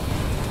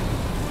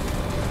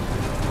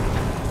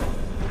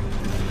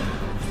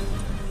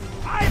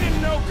 I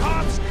didn't know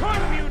cops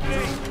could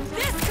mutiny.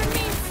 This could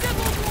mean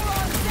civil war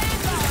on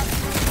Xandar!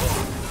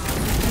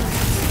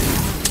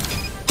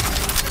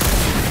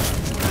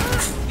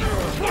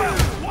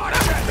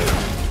 Watch it!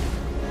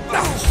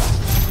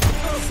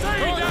 Stay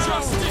down!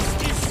 Justice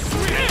is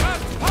sweet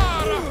and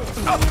para!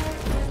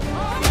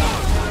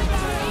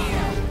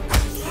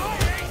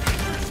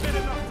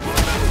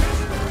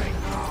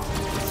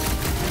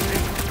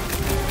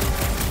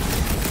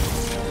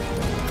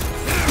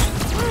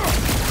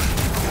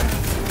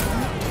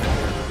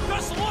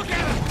 Just look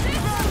at it!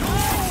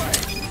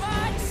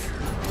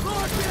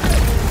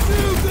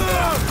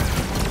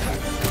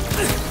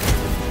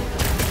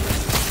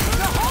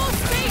 The whole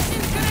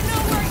station's gonna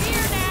know we're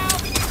here now!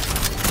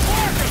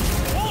 Marcus,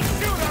 we'll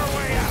shoot our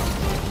way out!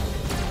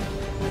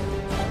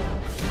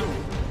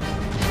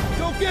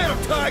 Go get him,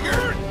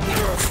 Tiger!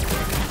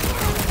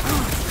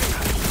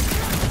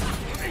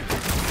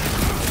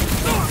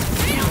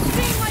 They don't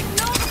seem like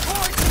Nova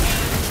Corps to me!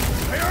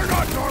 They are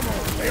not normal.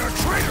 They are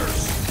traitors.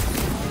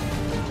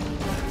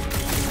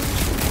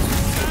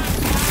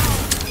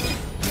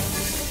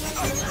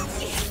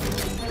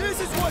 This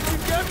is what you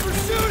get for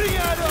shooting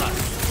at us!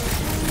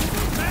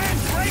 Man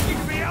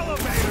breaking the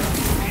elevator!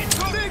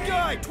 Big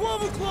guy,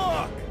 12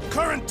 o'clock!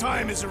 Current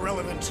time is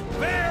irrelevant.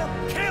 Bear,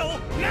 kill,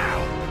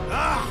 now!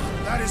 Ah,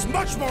 that is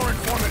much more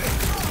informative.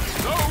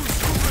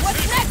 Those who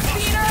What's next,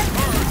 Peter?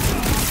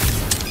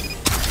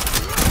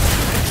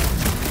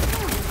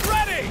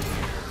 ready!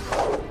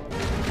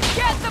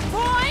 Get the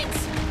point?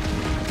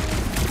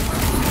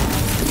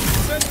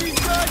 Bet these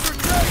guys are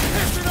just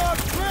pissing off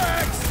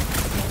Drax!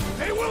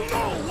 They will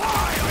know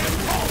why I am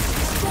called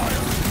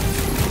Destroyer.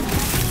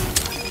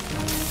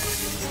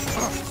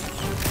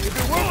 If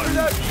it weren't for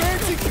that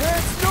fancy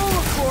pants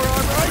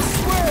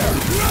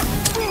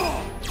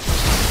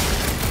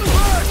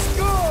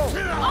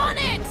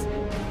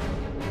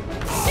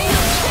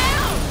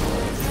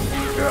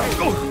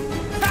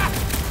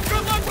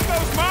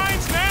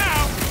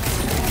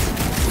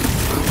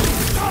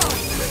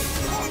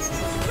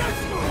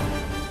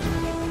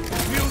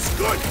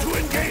good to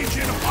engage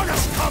in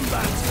honest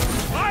combat.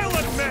 I'll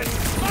admit,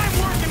 I'm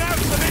working out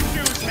some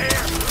issues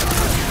here.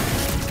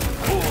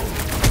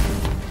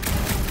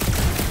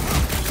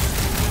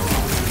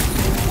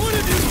 What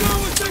did you do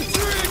with the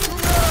tree,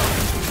 Corral?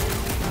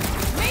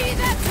 Maybe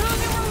that's who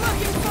they were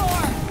looking for!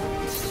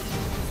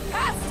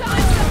 Past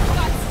time someone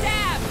got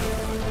stabbed!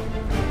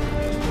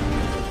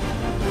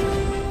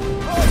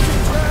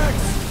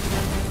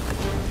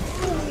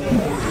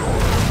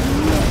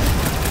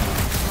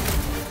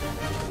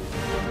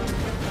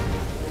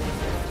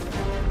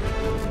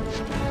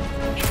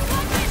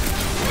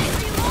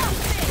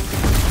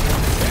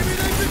 Maybe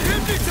they've been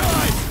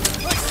hypnotized!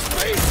 Like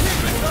space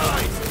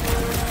hypnotized!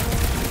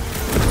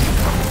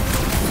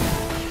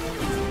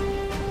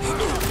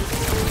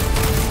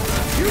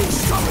 You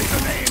sully the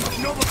name of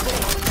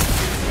Novacore!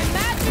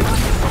 Imagine what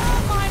the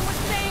gold mine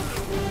would think!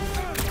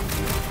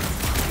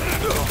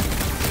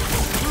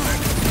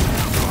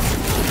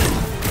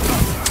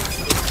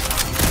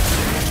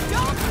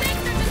 Don't think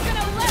they're just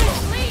gonna let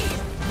us leave!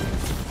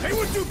 They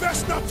would do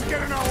best not to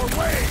get in our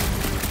way!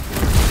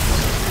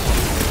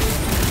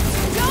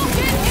 Don't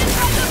get hit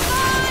by the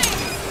mine!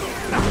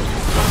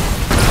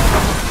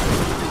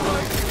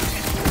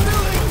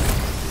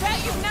 Bet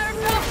you've never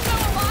felt so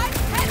alive?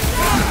 Heads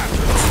up!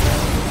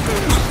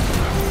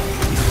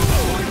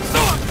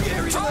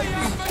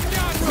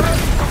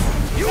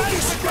 You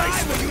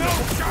disgrace the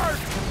uniform guard!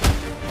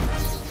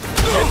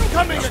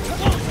 Incoming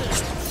explosion!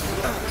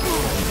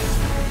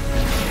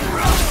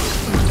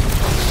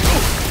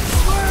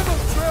 Slam of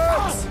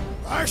traps!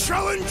 I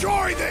shall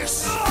enjoy this!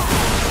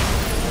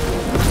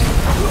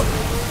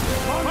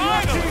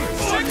 Finally!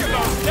 Sick of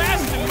those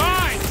dashed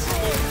mines!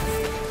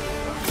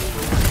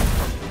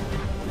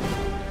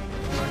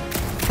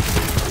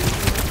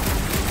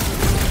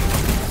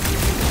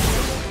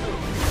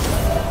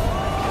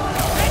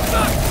 Heads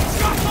up!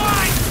 Stop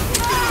mine!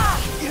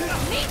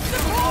 Need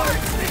support!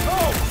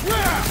 Oh,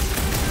 crap!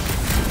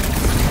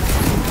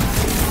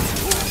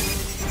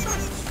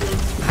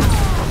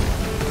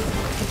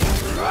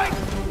 Hey,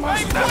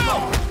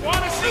 Will!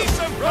 Wanna see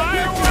some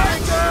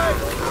fireworks?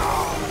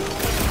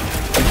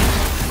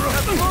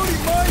 That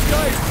floating mine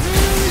guy's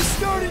really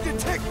starting to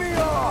tick me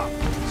off!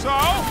 So,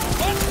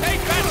 let's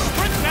take that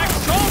sprint next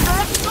soldier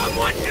and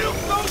someone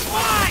nuke those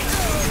mines!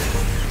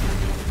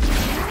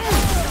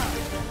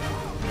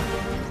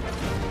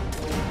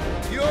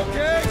 You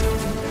okay?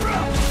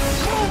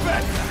 Move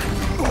it!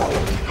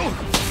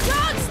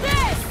 Dodge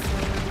this!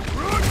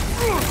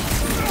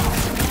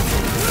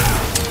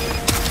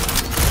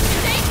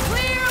 Stay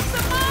clear of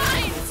the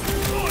mines!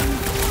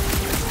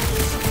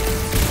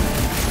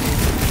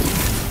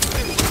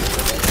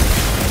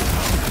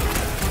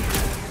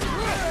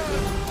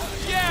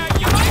 Yeah,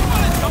 you might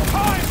want it some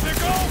time to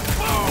go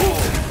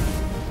boom!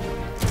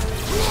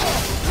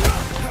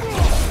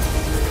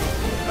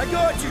 I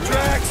got you,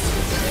 Drax!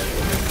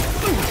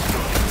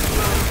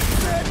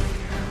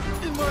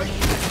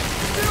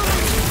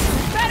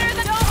 Better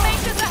than don't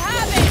make this a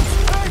habit!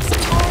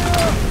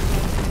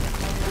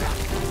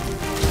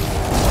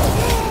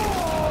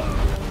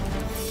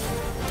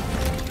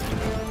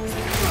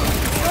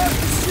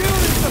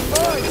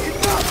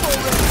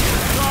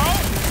 So,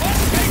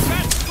 let's take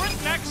that sprint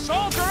next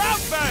soldier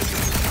out then!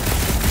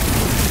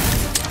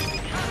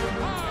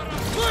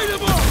 Light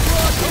him up,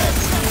 Rocket!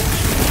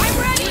 I'm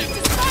ready!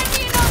 Just find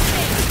me an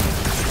opening!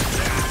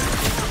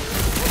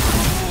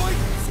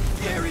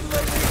 Scary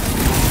lady!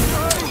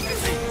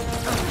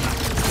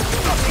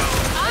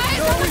 Eyes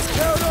on the Always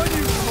count on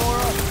you,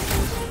 Gamora!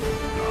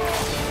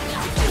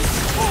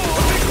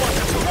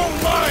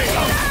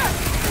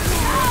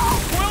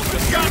 Quill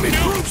just got Enemy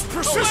nuked! proves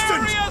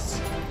persistent! Hilarious!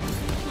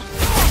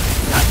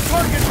 That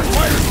target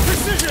requires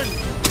precision!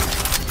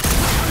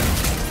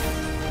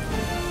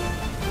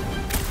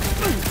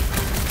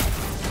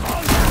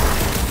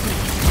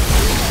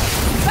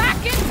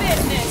 back in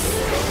business!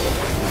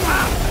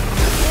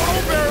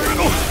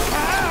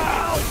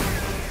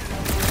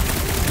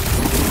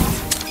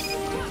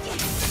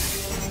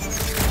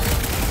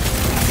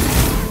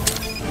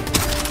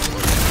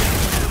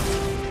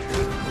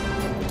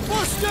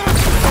 Bust out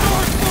the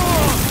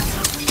Northmore!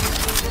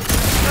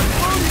 That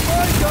floating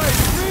mine guy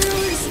is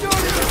really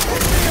starting to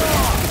piss me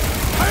off!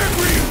 I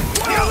agree!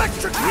 The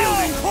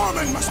electric-wielding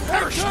corpsman must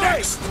perish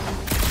next!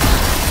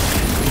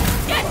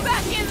 Get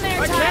back in there,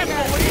 I can't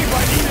Tiger! believe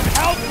I needed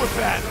help with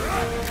that!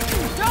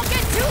 Don't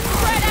get too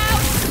spread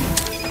out!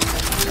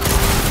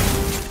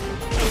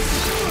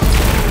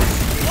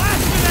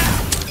 Blast it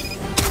out!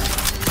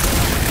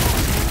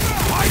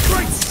 My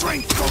great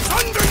strength goes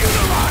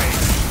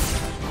underutilized!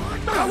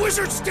 The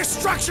wizard's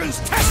distractions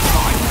test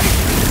my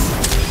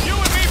patience! You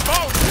and me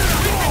both!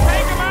 We can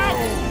take him out!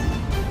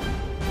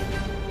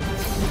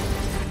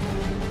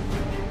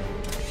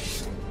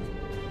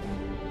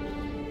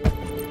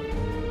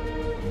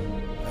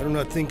 I do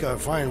not think our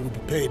fine will be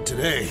paid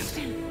today.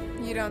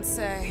 You don't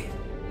say.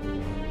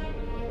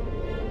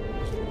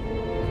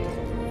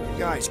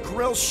 Guys,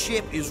 Corell's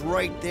ship is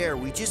right there.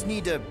 We just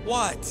need to...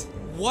 What?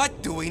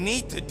 What do we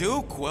need to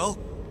do, Quill?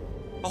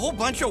 A whole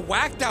bunch of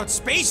whacked-out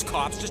space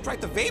cops just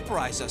tried to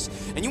vaporize us,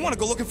 and you want to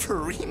go looking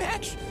for a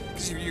rematch?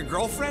 Because your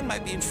girlfriend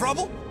might be in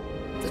trouble?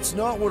 That's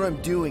not what I'm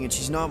doing, and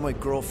she's not my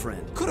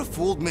girlfriend. Could have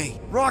fooled me.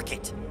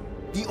 Rocket!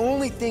 The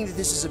only thing that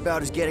this is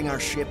about is getting our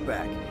ship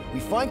back. We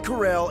find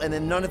Corel, and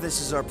then none of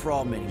this is our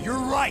problem anymore. You're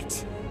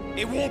right.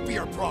 It won't be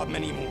our problem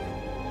anymore.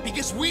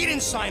 Because we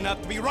didn't sign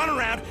up to be run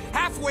around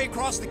halfway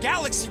across the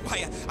galaxy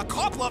by a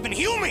cop-loving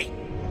human.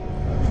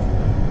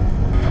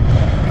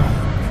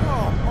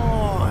 Come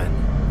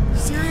on.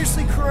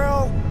 Seriously,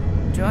 Corel?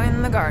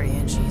 Join the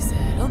Guardian, she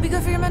said. It'll be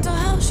good for your mental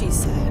health, she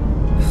said.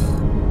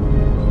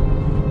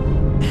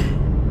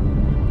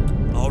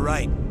 All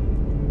right.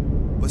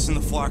 Listen to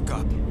Flark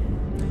up.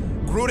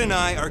 Groot and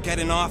I are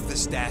getting off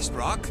this Dast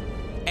Rock.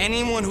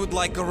 Anyone who'd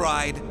like a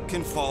ride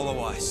can follow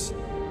us.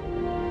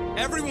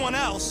 Everyone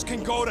else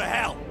can go to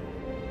hell.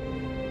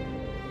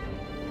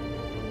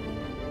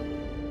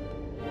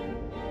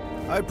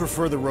 I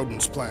prefer the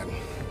rodents plan.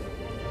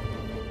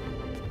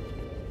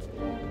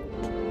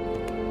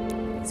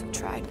 So we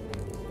tried.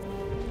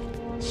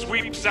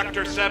 Sweep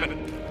Sector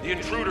 7. The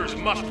intruders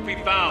must be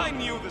found. I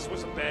knew this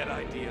was a bad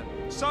idea.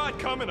 Saw it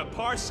coming a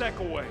parsec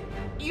away.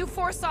 You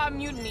foresaw a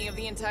mutiny of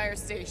the entire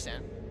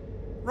station.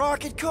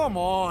 Rocket, come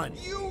on!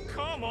 You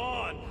come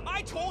on!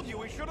 I told you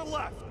we should have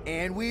left.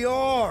 And we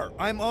are!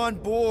 I'm on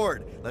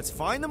board. Let's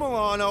find the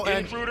Milano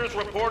and... Intruders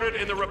reported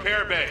in the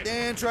repair bay.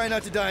 And try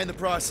not to die in the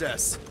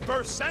process.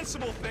 First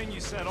sensible thing you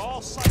said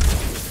all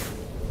cycles.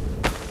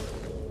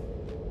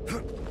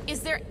 Is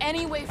there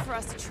any way for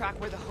us to track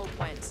where the Hope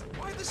went?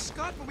 Why the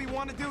scut would we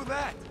want to do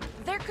that?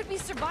 There could be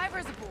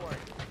survivors aboard.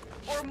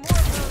 Or more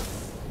of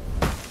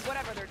those...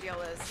 whatever their deal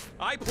is.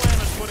 I plan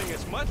on putting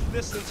as much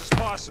distance as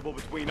possible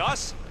between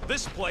us,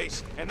 this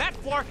place, and that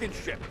Flarkin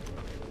ship.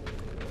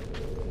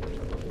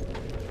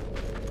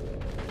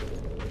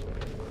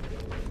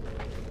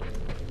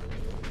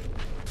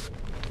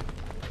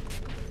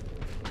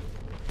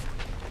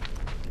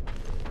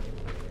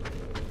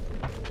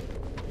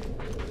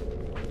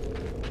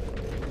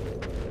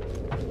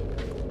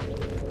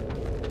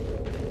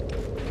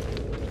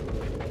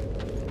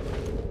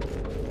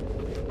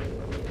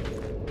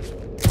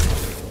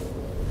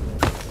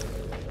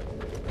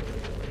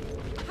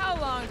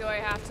 Do I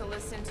have to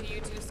listen to you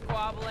two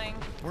squabbling?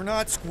 We're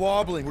not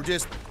squabbling, we're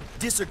just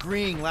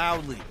disagreeing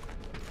loudly.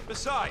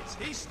 Besides,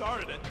 he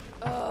started it.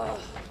 Ugh.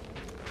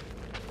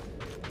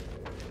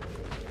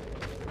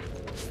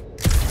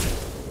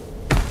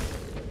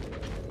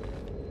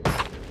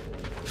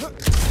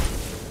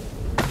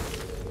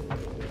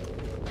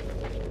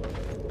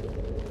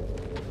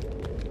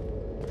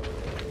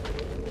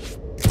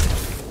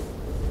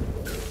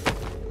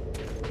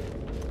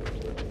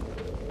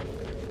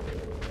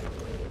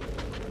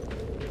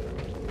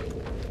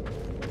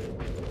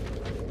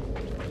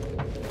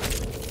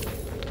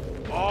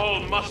 All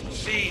must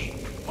see.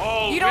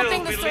 All You don't will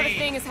think this believe. sort of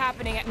thing is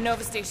happening at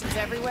Nova stations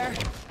everywhere?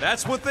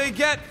 That's what they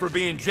get for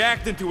being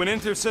jacked into an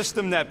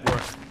inter-system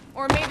network.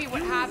 Or maybe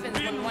what happens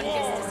when one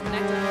gets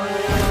disconnected?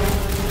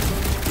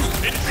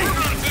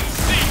 Intruders in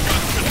sea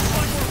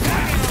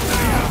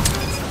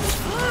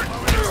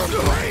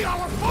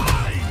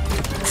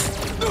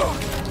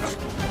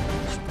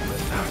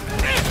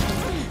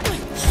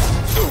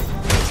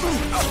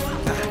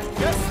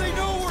Guess they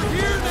know we're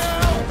here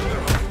now!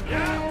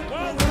 Yeah,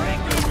 well, there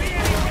ain't gonna be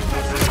any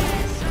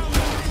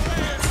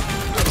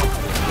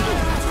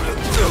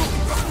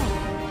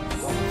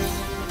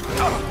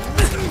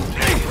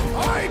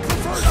I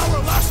preferred our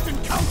last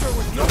encounter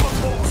with Nova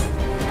Corps!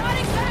 Not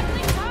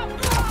exactly top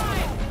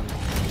five!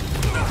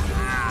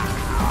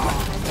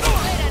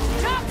 Way to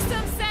knock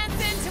some sense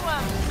into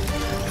him!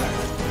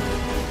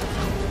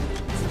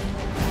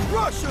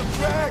 Rush him,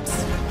 Drax!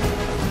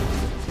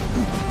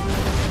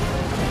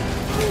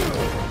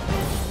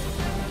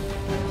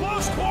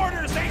 Close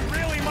quarters ain't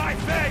really my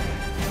thing.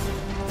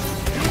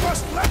 You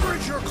must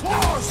leverage your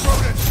claws,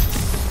 rodent!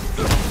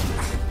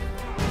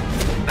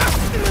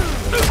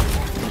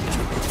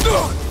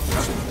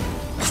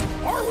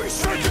 Are we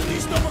certain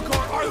these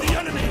Novacore are the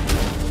enemy?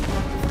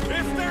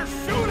 If they're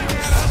shooting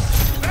at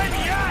us, then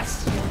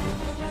yes!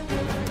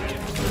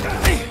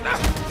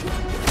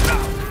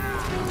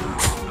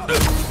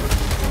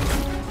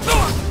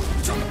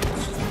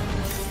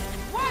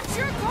 Watch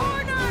your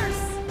corners!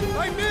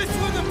 I missed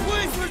when the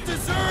place was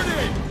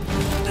deserted!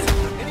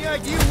 Any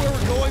idea where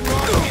we're going,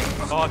 Rocket?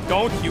 Oh,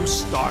 don't you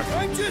start.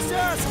 I'm just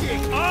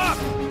asking! Up!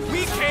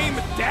 We came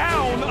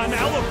down an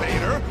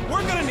elevator.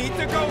 We're gonna need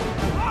to go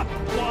up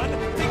one to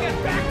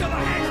get back to the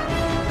hangar.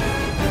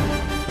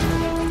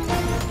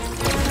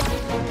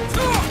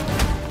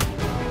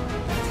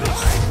 I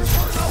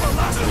prefer our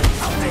last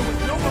encounter with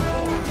Nova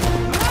Corps!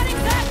 Not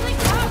exactly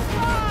top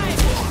five!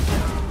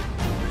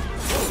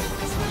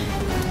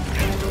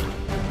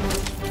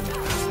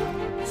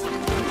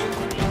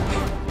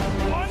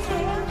 One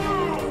more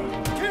move!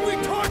 Can we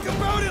talk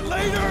about it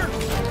later?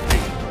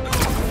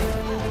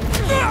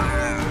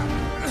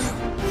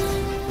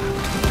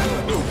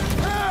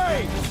 Hey!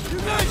 You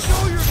guys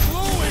know you're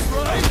glowing,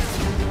 right?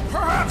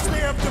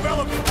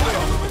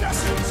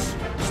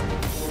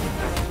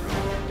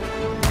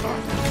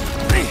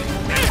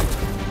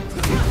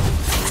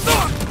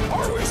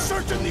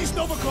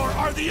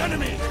 are the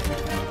enemy!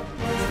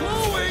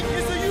 Glowing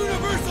is a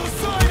universal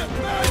sign of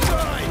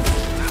Magi!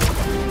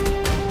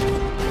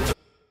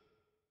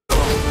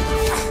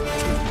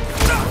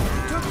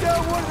 Took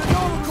down one of the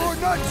Nova Corps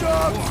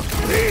nutjobs!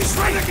 These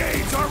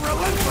renegades are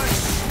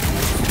relentless!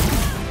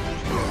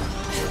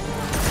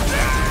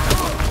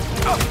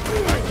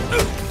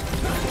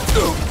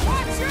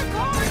 Watch your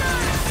corner!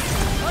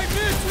 I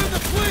missed when the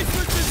place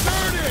was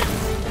deserted!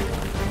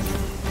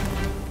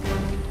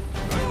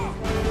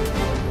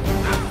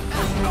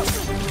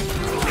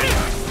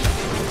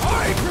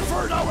 I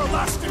preferred our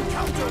last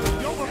encounter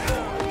with Nova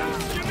Corps!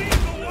 You mean the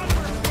one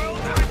where Quill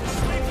tried to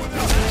sleep with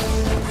us?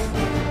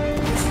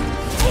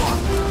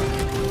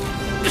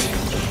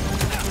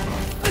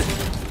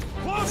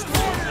 Close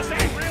quarters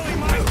ain't really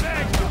my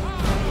thing!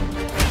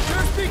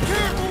 Just be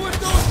careful with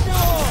those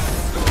balls!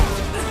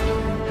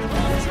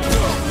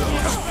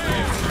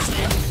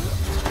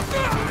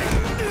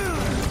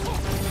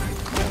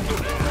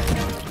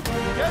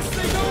 Guess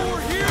they know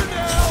we're here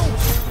now!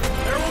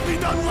 There will be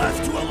none left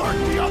to alert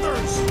the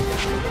others!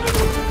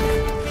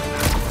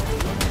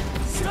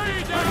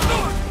 Stay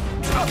down!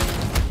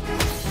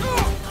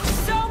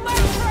 So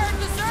much for our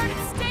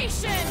deserted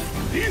station!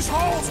 These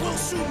halls will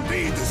soon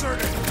be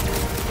deserted!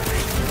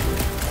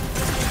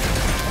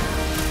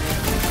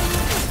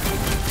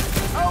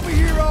 I'll be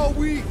here all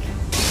week!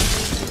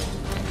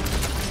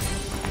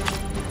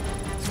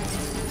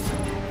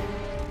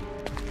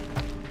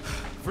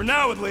 For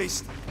now, at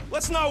least.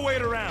 Let's not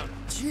wait around.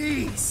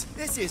 Jeez,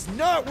 this is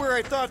not where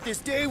I thought this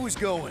day was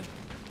going.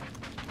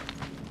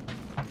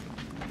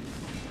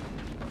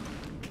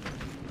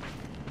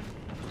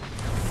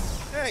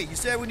 Hey, you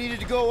said we needed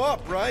to go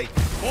up, right?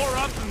 More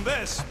up than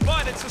this,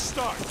 but it's a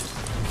start.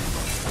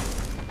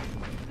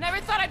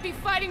 Never thought I'd be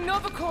fighting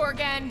Nova Corps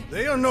again.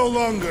 They are no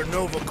longer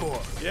Nova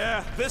Corps.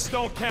 Yeah, this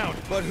don't count.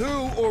 But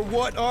who or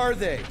what are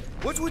they?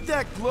 What's with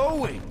that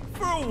glowing?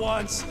 For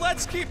once,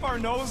 let's keep our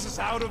noses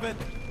out of it.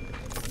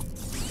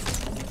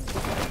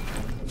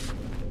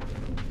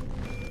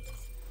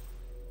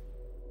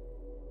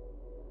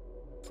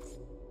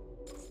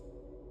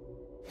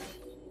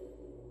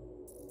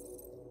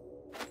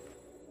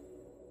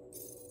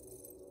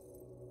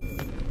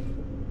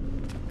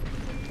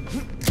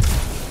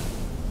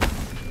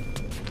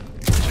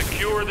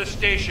 Secure the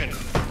station.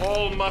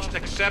 All must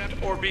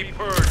accept or be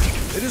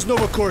purged. It is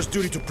Nova Corps'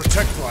 duty to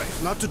protect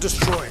life, not to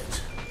destroy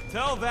it.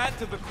 Tell that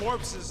to the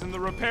corpses in the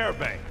repair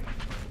bay.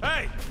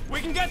 Hey, we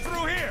can get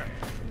through here!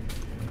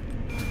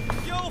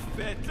 You'll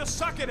fit, just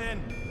suck it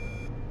in.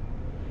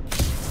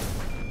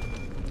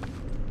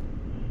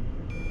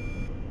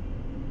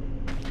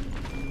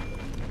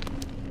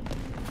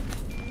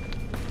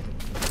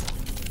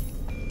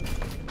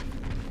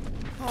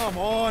 Come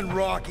on,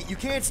 Rocket, you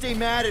can't stay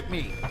mad at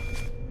me.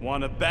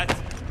 Wanna bet?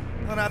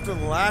 Not after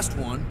the last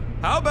one.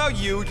 How about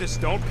you just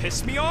don't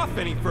piss me off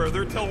any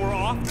further till we're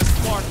off this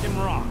Flarkin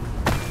Rock?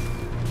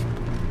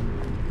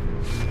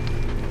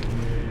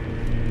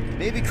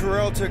 Maybe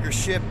Corell took her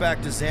ship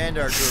back to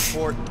Xandar to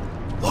report.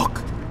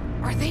 Look!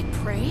 Are they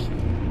prey?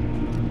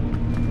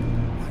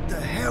 What the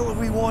hell have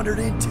we wandered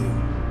into?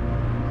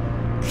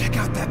 Check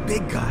out that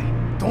big guy.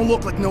 Don't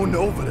look like no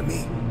Nova to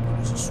me.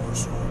 He's a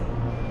sorcerer.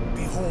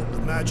 Behold the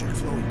magic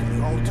flowing to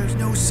the altar. There's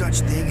no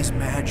such thing as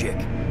magic,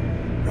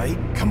 right?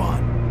 Come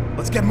on.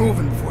 Let's get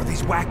moving before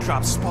these whack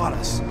drops spot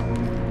us.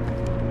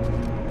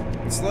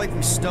 It's like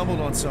we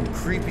stumbled on some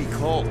creepy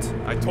cult.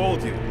 I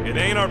told you, it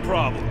ain't our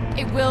problem.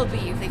 It will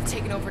be if they've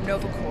taken over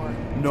Nova Corps.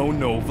 No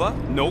Nova,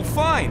 no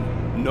fine.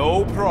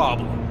 No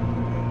problem.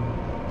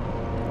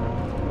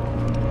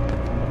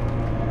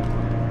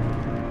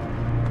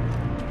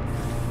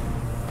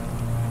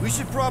 We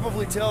should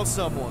probably tell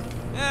someone.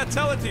 Yeah,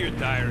 tell it to your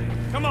diary.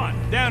 Come on,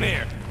 down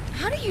here.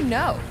 How do you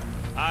know?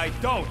 I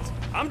don't.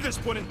 I'm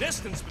just putting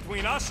distance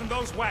between us and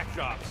those whack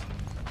jobs.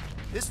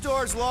 This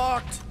door's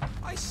locked.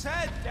 I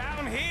said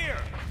down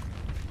here.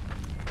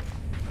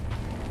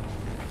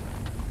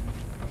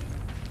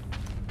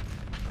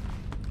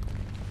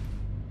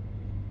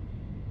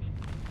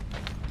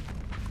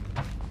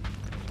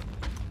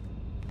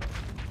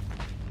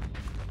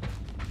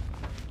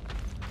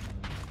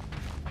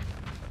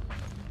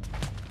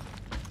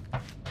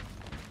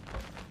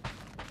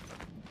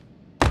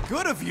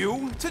 Good of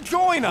you to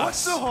join us.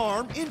 What's the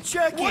harm in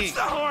checking? What's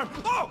the harm?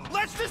 Oh,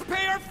 let's just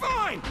pay our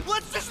fine.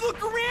 Let's just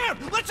look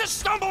around. Let's just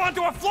stumble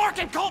onto a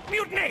Flarkin cult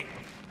mutiny.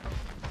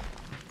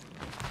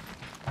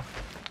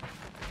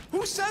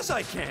 Who says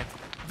I can't?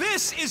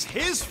 This is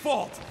his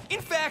fault.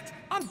 In fact,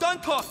 I'm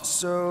done talking.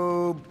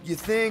 So, you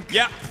think?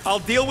 Yeah, I'll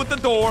deal with the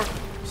door.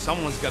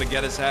 Someone's got to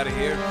get us out of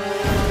here.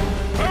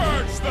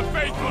 Purge the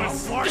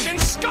faithless! Flarkin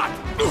Scott!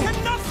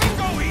 Can nothing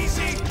go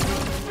easy?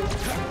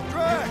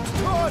 Drax,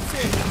 toss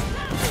it!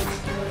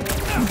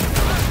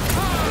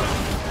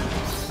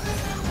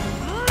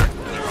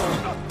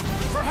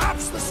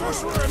 Perhaps the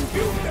sorcerer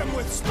imbued them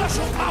with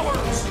special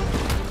powers!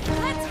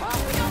 Let's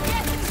hope we don't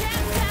get the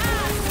chance to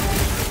ask!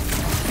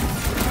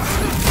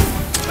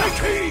 Take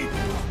heed!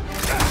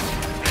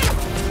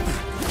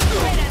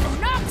 Way to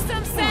knock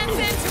some sense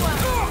into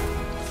him!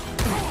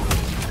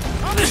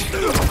 I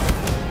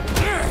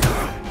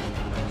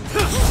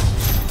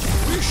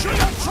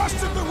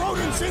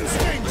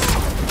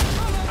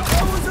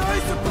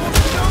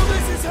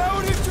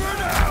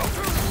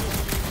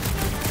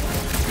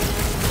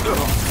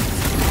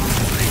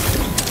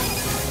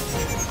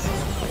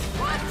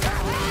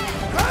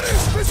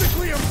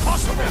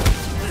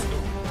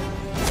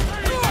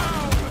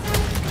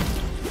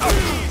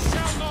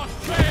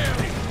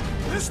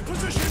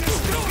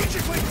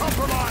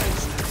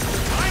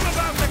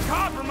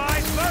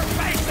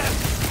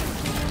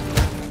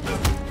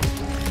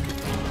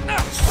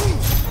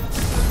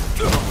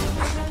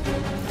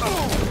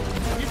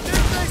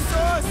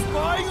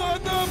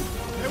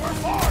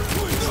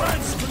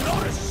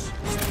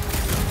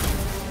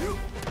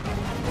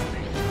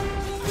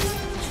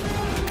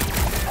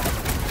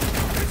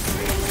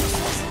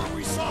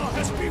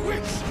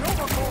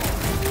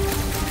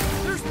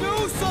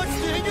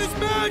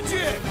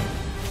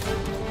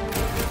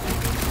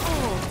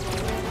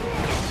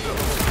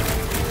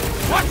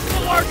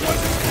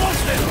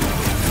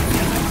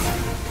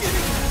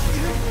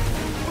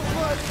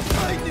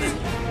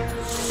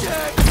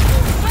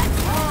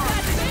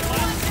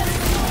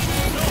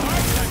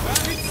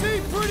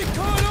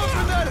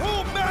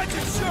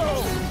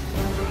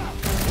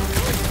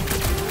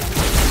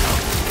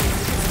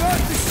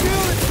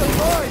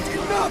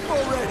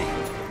already!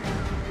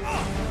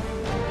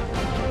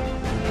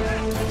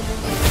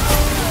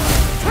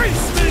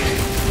 Trace me!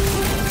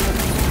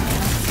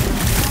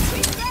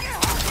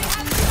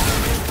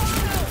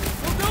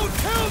 Well, don't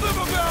tell them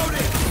about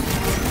it!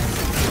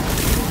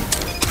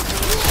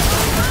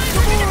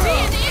 We're gonna be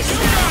an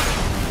issue!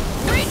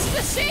 Reach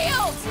the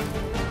shield!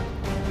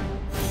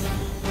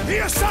 The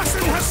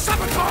assassin has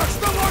sabotaged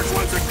the large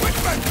one's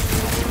equipment!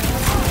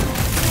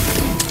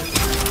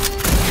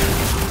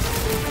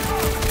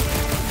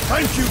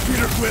 Thank you,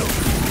 Peter Quill.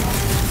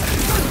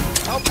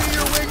 I'll be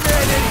your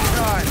wingman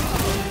anytime.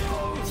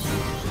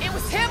 It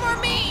was him or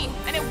me,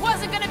 and it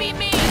wasn't gonna be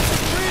me!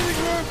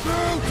 Breathing room,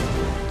 Groot!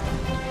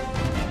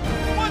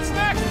 What's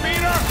next,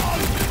 Peter?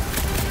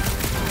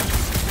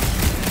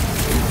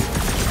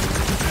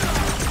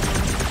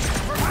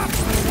 Perhaps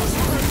the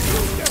sorcerer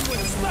imbued them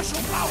with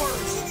special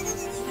powers!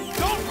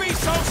 Don't be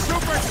so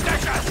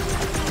superstitious!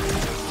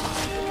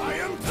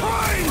 I am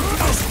trying to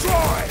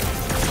destroy!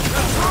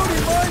 That Brody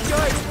Mind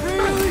Guy's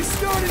really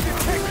starting to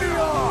tick me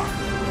off!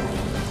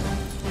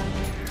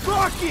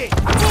 Rocket!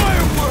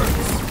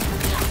 Fireworks!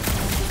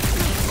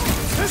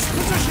 This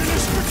position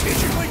is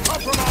strategically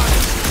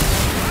compromised!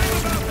 I'm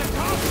about to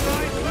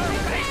topside their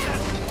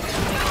faces!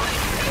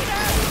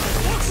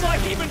 Looks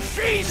like even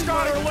she's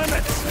got her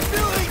limits!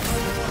 Billy!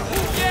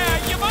 Yeah,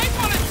 you might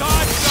want to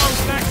dodge those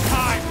next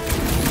time!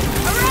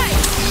 Alright!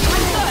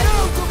 I'm good! Go,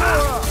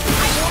 Gamora!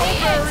 I see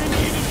Very it!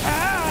 needed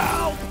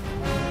help!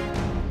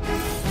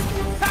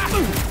 Ha!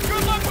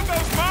 Good luck with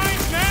those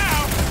mines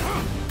now!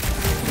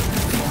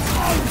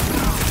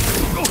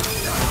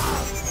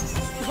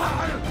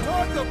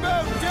 Talk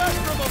about death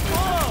from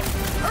above!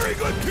 Very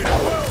good, Peter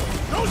Quill!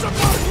 Those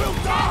above will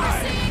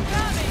die! See it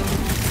coming!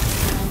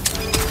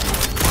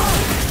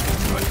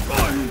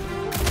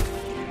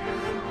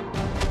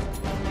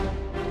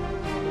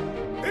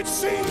 It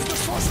seems the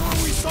sorcerer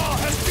we saw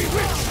has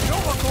bewitched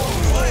Nova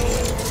Corps!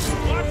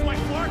 Watch my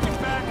Flarkin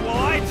back while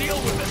I deal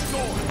with this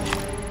door!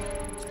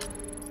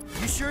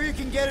 You sure you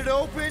can get it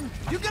open?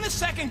 You get a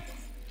second?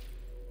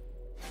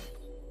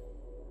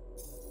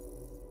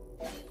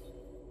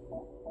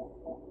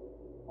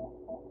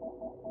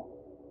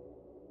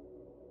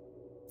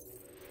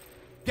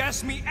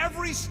 Guess me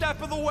every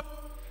step of the way.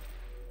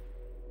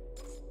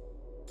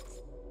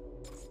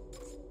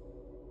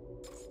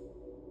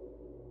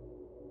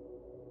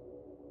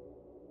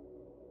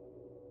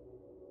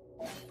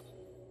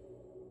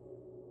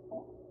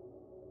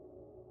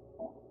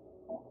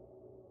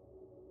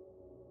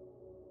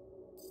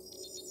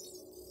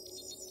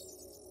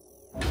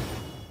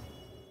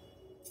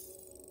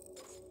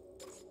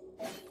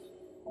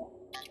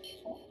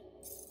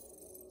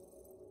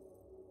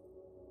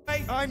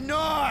 I'm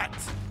not!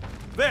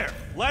 There,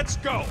 let's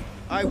go!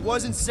 I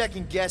wasn't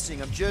second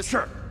guessing, I'm just...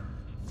 Sure.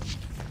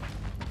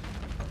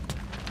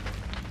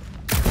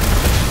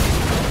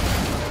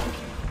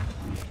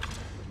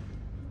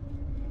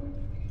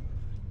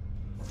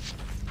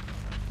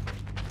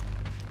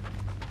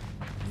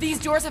 These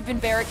doors have been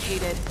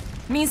barricaded.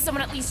 Means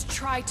someone at least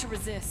tried to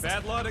resist.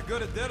 Bad lot of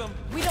good it did them.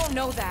 We don't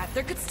know that.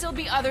 There could still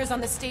be others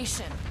on the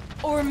station.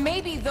 Or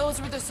maybe those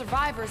were the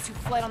survivors who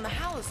fled on the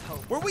Hallows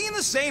Hope. Were we in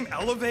the same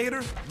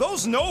elevator?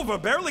 Those Nova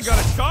barely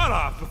got a shot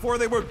off before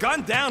they were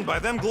gunned down by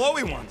them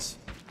glowy ones.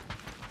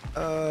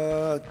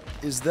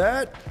 Is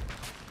that?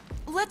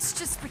 Let's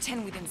just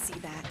pretend we didn't see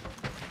that.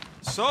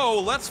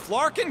 So, let's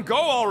Flarkin go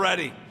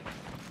already!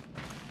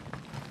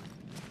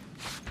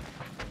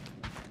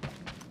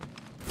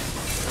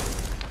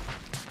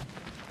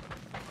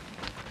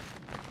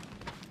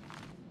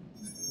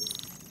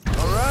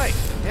 Alright,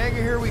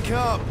 hangar, here we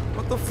come.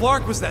 What the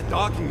Flark was that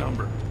docking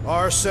number?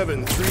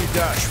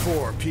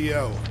 R73-4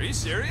 PL. Are you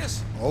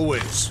serious?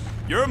 Always.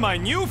 You're my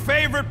new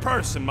favorite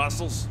person,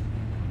 Muscles.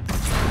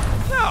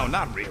 No,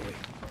 not really.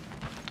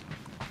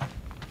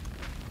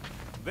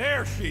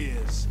 There she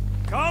is.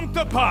 Come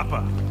to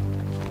Papa.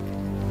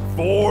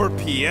 4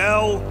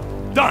 PL,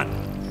 done.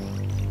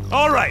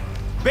 All right,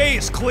 bay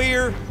is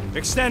clear,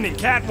 extending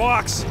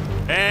catwalks,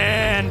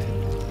 and...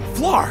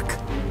 Flark!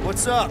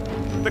 What's up?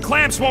 The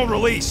clamps won't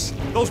release.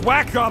 Those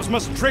whack jobs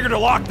must have triggered a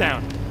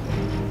lockdown.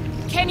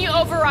 Can you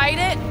override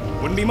it?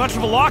 Wouldn't be much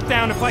of a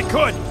lockdown if I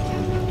could.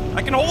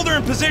 I can hold her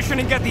in position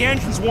and get the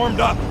engines warmed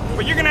up,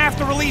 but you're gonna have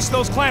to release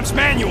those clamps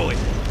manually.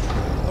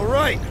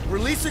 Alright,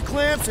 release the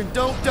clamps and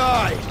don't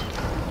die.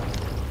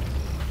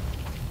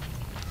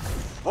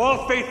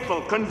 All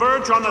faithful,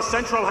 converge on the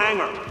central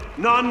hangar.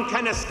 None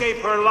can escape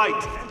her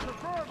light.